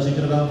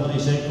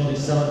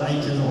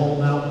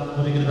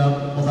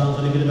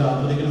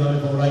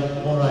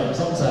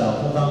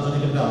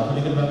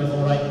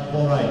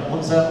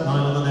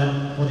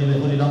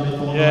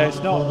 Yeah,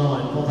 it's not.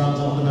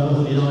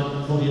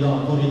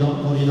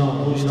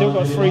 You've still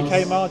got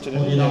 3k margin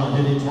in it.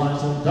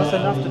 That's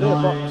enough to do a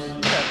box.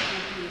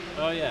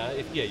 Oh yeah,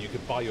 yeah, you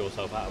could buy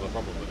yourself out of a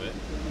problem with it.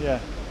 Yeah.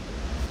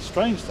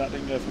 Strange that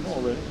didn't go for more,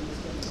 really.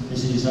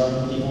 This is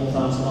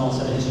 24,000 miles,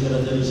 so you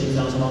got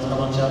 36,000 miles on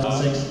one chart,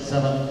 6,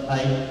 7,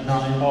 8,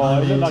 9,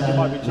 Oh, it looked like it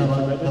might be cheaper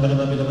a bit, didn't it?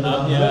 It looked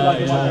like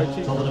it might go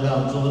cheaper.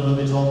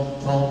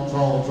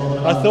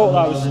 I thought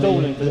that was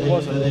stalling, but it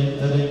wasn't.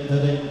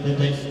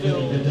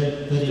 Still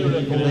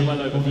looking at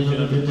well over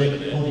 1,500 quid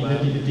in it.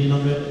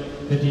 1550,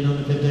 50,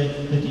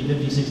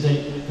 50, 60,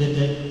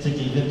 50,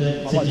 60, 50, I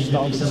like to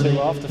start with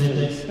 2 after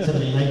fees.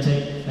 70,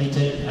 80,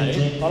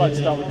 80, I like to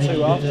start with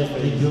 2 after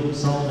fees.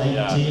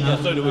 Yeah,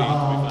 so do we, to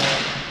be fair.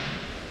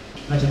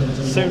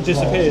 Soon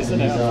disappears,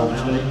 doesn't it,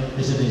 unfortunately?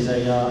 This is a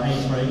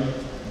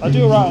A3. I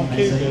do alright on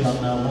Cougars.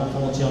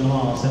 140 on the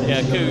mile.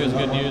 Yeah, Cougars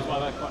good news.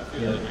 I've had quite a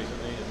few of those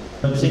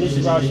recently. See, this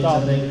is where I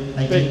start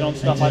bidding on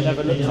stuff I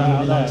never looked at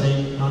out there.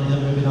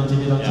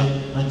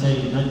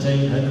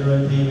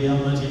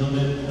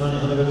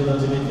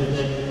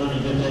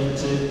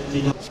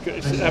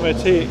 It's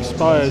MOT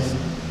expires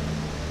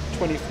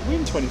 24.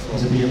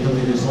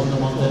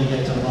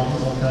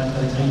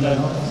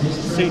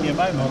 Senior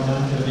moment.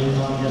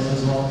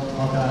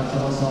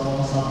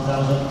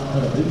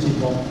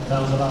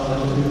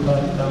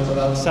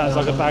 Sounds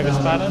like a bag of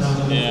spanners.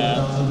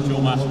 Yeah,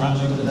 dual mass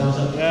rattling.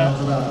 Yeah.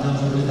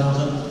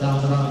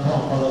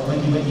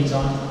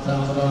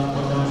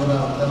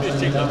 It's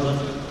cheap though.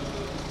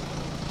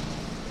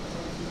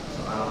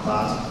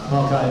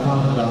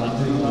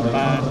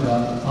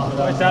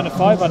 It's down to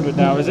 500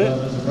 now, is it?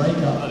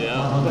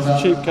 That's a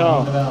cheap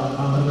car.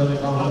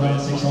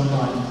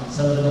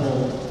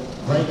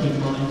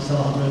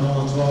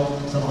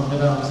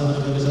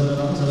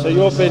 So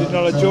you're bidding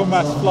on a dual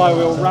mass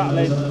flywheel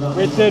rattling.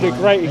 We're doing a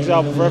great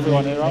example for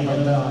everyone here, aren't we?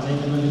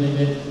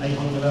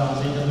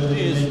 It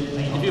is.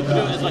 If you put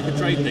it as like a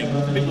trade thing,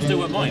 people still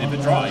won't mind if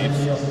it drives.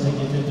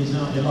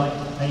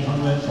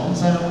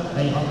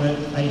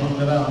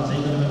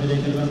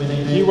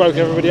 You woke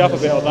everybody up a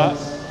bit on that.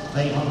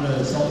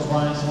 800, sold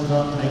twice, sold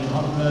done,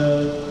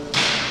 800.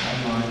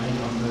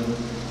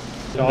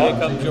 Here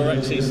comes your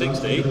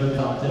XC60.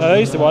 No,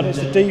 here's the one, it's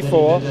the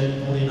D4.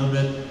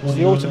 It's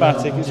the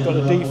automatic, it's got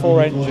the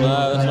D4 engine.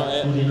 No, that's not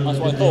it. That's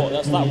what I thought.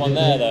 That's that one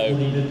there though.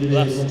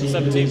 That's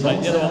 17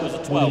 plate. The other one was a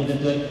 12.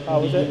 Oh,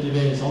 was it?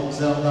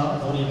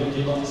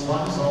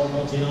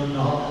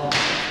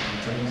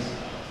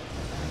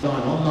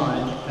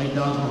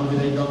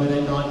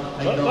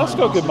 That's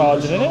got a good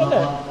margin in it, isn't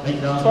it?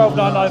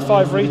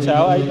 12,995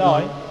 retail,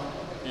 8,9.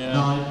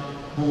 Yeah.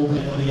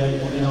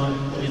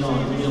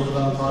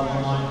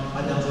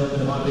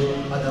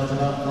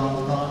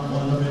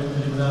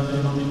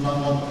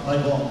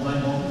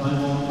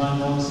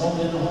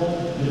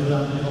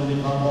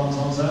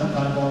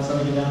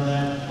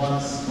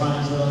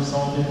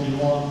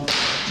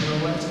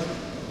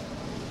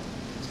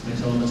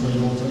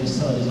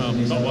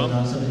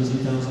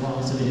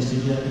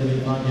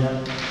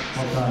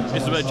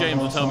 It's about James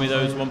will tell me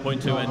those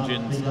 1.2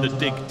 engines, the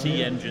Dig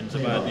T engines, are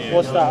bad news.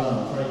 What's that?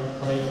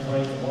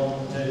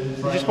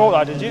 You just bought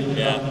that, did you?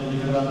 Yeah.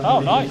 Oh,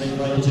 nice.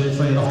 Let's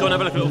go and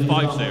have a look at little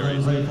 5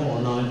 Series.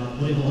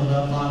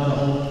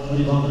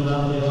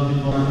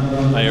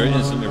 I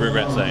instantly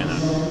regret saying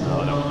that.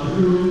 Oh, no.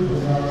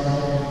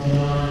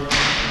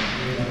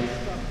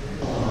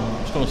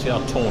 Just going to see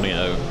our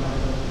Tornado.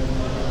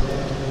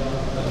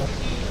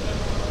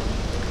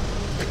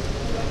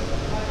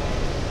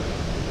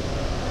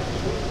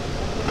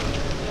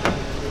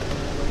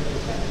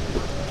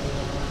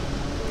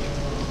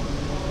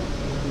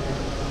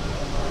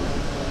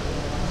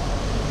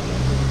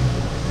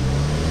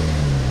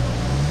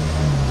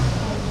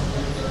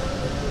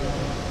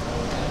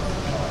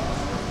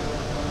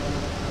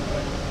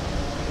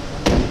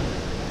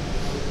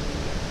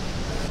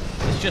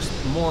 Just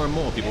more and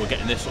more people are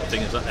getting this sort of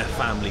thing as a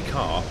family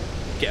car.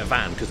 Get a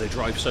van because they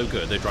drive so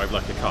good, they drive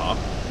like a car.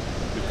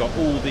 We've got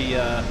all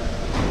the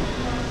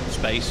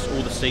space,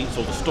 all the seats,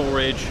 all the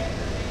storage.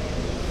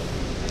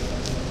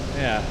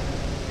 Yeah.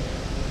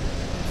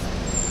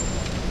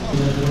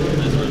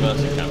 There's a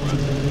reversing camera.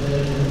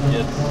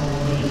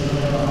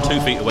 Yeah.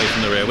 2 feet away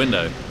from the rear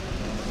window.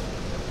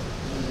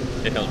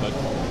 Here comes Bud.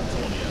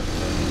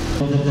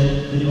 We're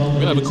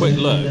going to have a quick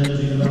look.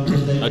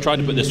 I tried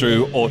to put this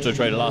through Auto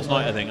Trader last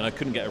night, I think, and I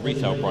couldn't get a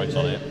retail price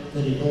on it.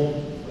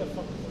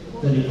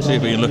 See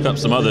if we can look up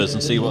some others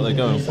and see what they're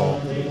going for.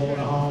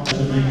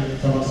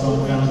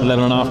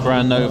 11.5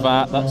 grand, no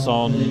VAT. That's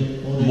on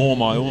more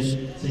miles.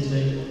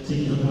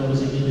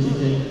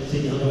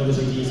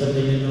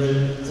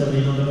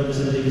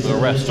 The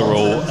rest are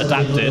all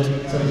adapted.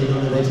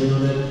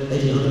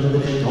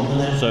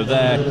 So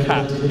their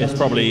cap is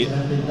probably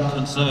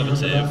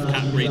conservative.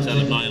 Cap retail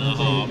of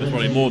 9.5. It's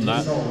probably more than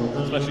that.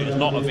 Especially it's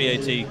not a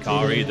VAT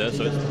car either,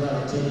 so it's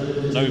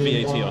no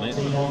VAT on it.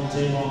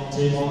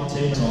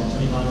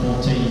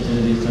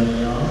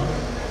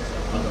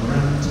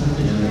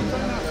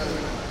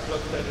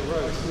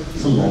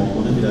 It's a long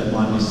one, if you don't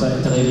mind me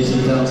saying. Ladies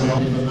and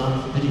gentlemen,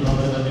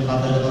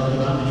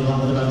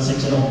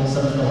 6 at all,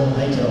 7 at all,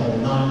 8 at all,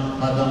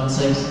 9, 5 down,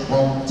 6,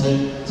 1,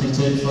 2, 6,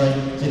 2, 3,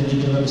 2,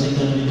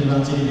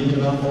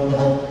 4 at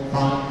all,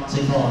 5,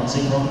 6, 5,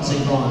 6, 1, 6,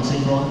 5,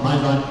 6, 1,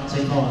 9,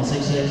 6, 5,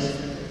 6, 6,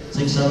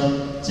 6,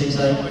 7, 6,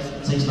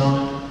 8, 6,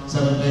 9,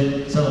 7,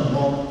 2, 7,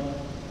 1,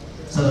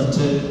 7,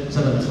 2,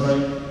 7,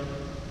 3,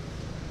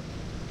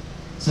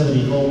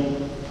 74,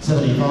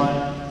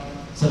 75,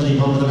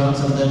 75 with about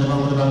 75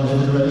 with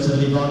about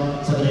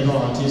 75,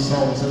 75, 2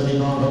 sold,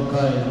 75,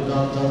 okay,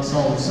 done,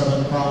 sold,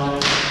 75,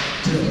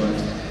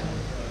 2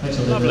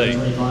 Lovely.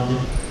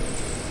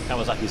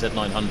 Kawasaki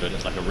Z900,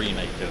 it's like a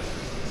remake of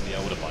the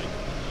older bike.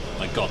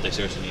 My god, they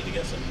seriously need to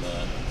get some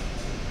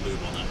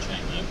lube on that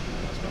chain though.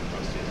 That's quite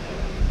rusty.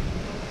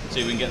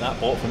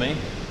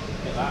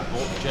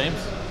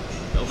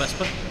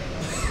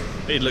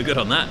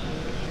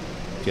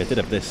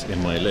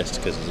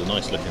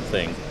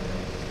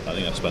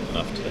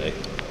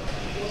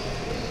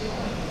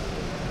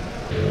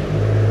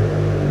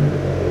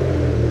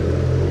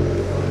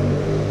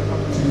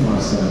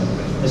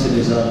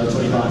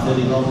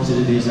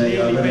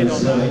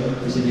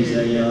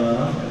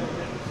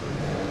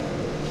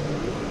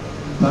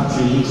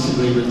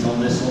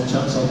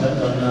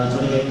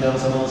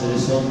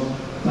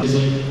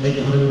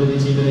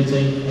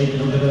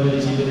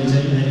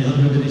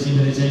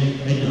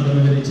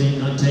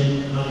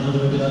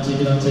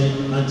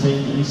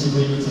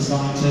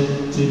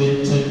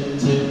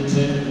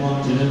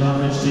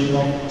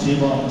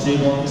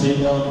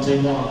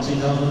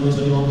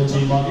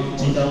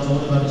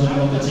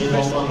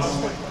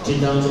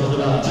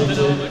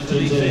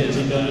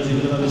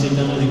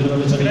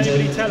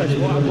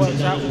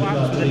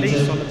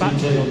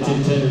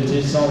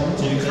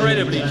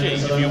 pretty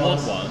cheap if you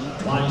want one.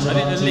 I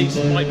think the lease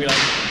might be like,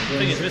 the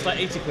thing is, if it's like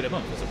 80 quid a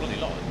month, it's a bloody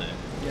lot, isn't it?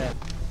 Yeah.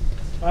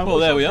 Well,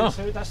 there we are.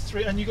 So that's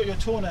 3, and you got your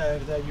Tornado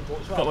over there you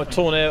bought as well. Got my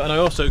Tornado, and I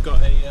also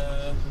got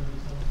a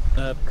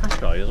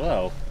Qashqai as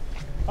well.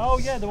 Oh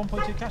yeah, the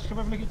 1.2 cash. Come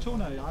have a look at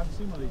Tornado. I haven't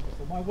seen one of these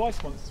before. My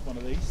wife wants one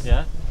of these.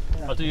 Yeah?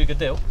 I'll do you a good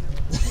deal.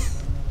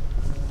 So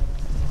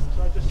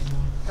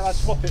can I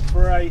swap it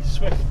for a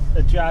Swift,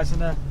 a Jazz,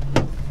 and a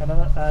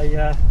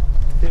Fiat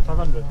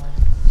 500?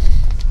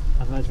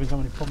 I don't know, depends how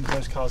many problems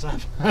those cars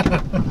have.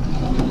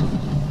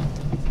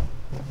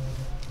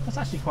 That's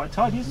actually quite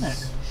tidy, isn't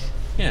it?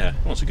 Yeah,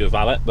 wants a good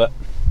valet, but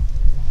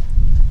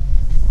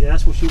yeah,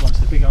 that's what she wants,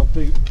 the big old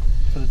boot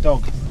for the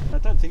dog. I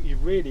don't think you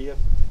really a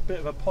bit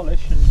of a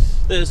polish and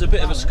there's a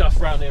bit of a scuff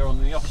round here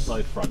on the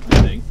offside front,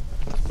 I think.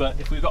 But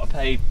if we've got to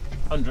pay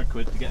 100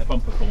 quid to get a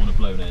bumper corner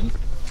blown in,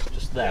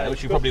 just there,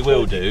 which you probably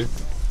will do.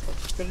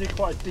 Going to do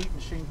quite a deep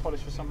machine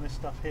polish for some of this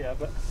stuff here,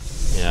 but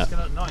yeah, it's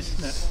going to look nice,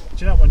 isn't it?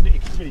 Do you know what? You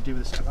could really do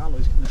with a set of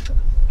alloys, couldn't it? You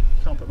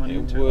can't put money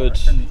into it. Like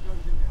that, can you?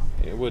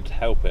 It would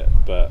help it,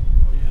 but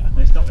yeah.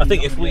 It's not I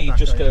think really if we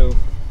just go,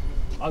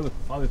 I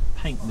would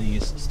paint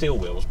these steel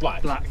wheels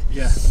black. Black,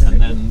 yeah.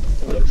 And then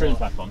put the trims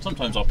back on.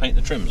 Sometimes I'll paint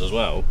the trims as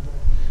well,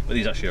 but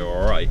these actually are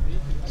alright.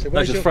 So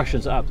that just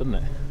freshens it up, doesn't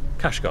it?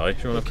 Qashqai,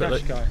 do you want to put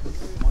it?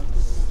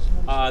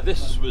 Qashqai.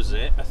 This was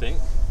it, I think.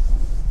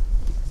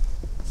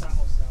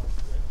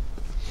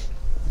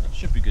 That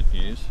should be good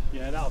news.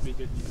 Yeah, that'll be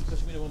good news.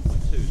 This will be the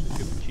 1.2, so it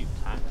should be cheap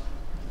tax.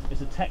 It's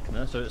a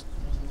Tecna, so it's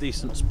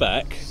decent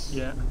spec.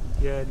 Yeah,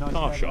 yeah, nice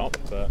car leather. shop,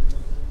 but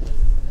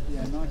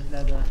yeah, nice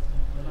leather,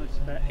 nice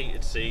spec.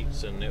 Heated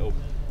seats, and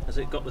has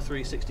it got the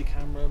 360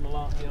 camera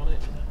malarkey on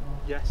it?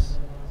 Yes.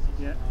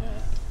 Yeah.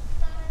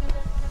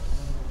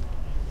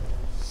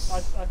 I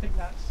think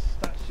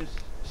that's just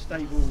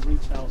stable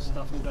retail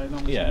stuff all day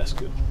long. Yeah, it's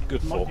good.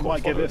 Good for you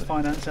might get a bit of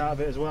finance out of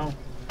it as well.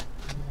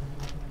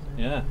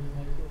 Yeah.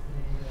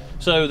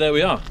 So there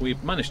we are.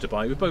 We've managed to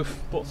buy. We both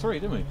bought 3,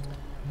 didn't we?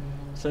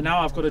 So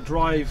now I've got to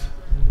drive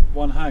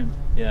one home.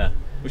 Yeah.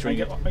 Which one?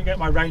 I get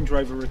my Range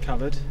Rover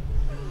recovered.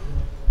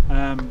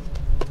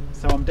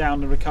 So I'm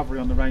down the recovery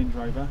on the Range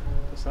Rover.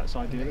 That's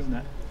ideal, isn't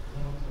it?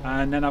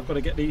 And then I've got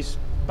to get these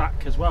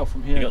back as well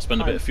from here. You got to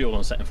spend a bit of fuel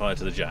on setting fire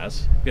to the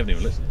Jazz. We haven't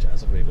even listened to the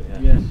Jazz, have we? But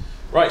yeah.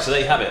 Right, so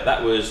there you have it.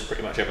 That was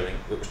pretty much everything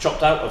that was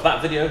chopped out of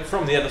that video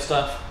from the other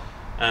stuff.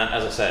 And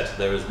as I said,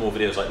 there is more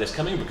videos like this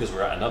coming because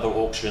we're at another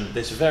auction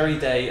this very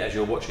day as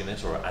you're watching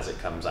this, or as it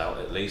comes out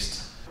at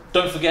least.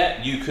 Don't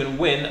forget, you can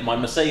win my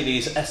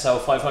Mercedes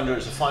SL500.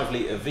 It's a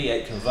 5-litre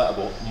V8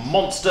 convertible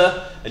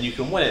monster, and you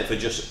can win it for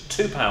just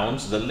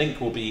 £2. The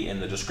link will be in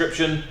the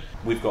description.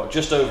 We've got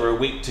just over a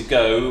week to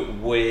go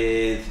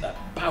with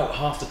about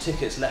half the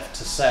tickets left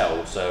to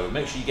sell, so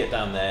make sure you get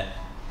down there.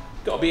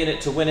 Got to be in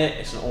it to win it.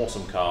 It's an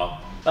awesome car.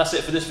 That's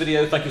it for this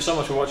video. Thank you so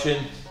much for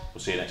watching.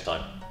 We'll see you next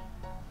time.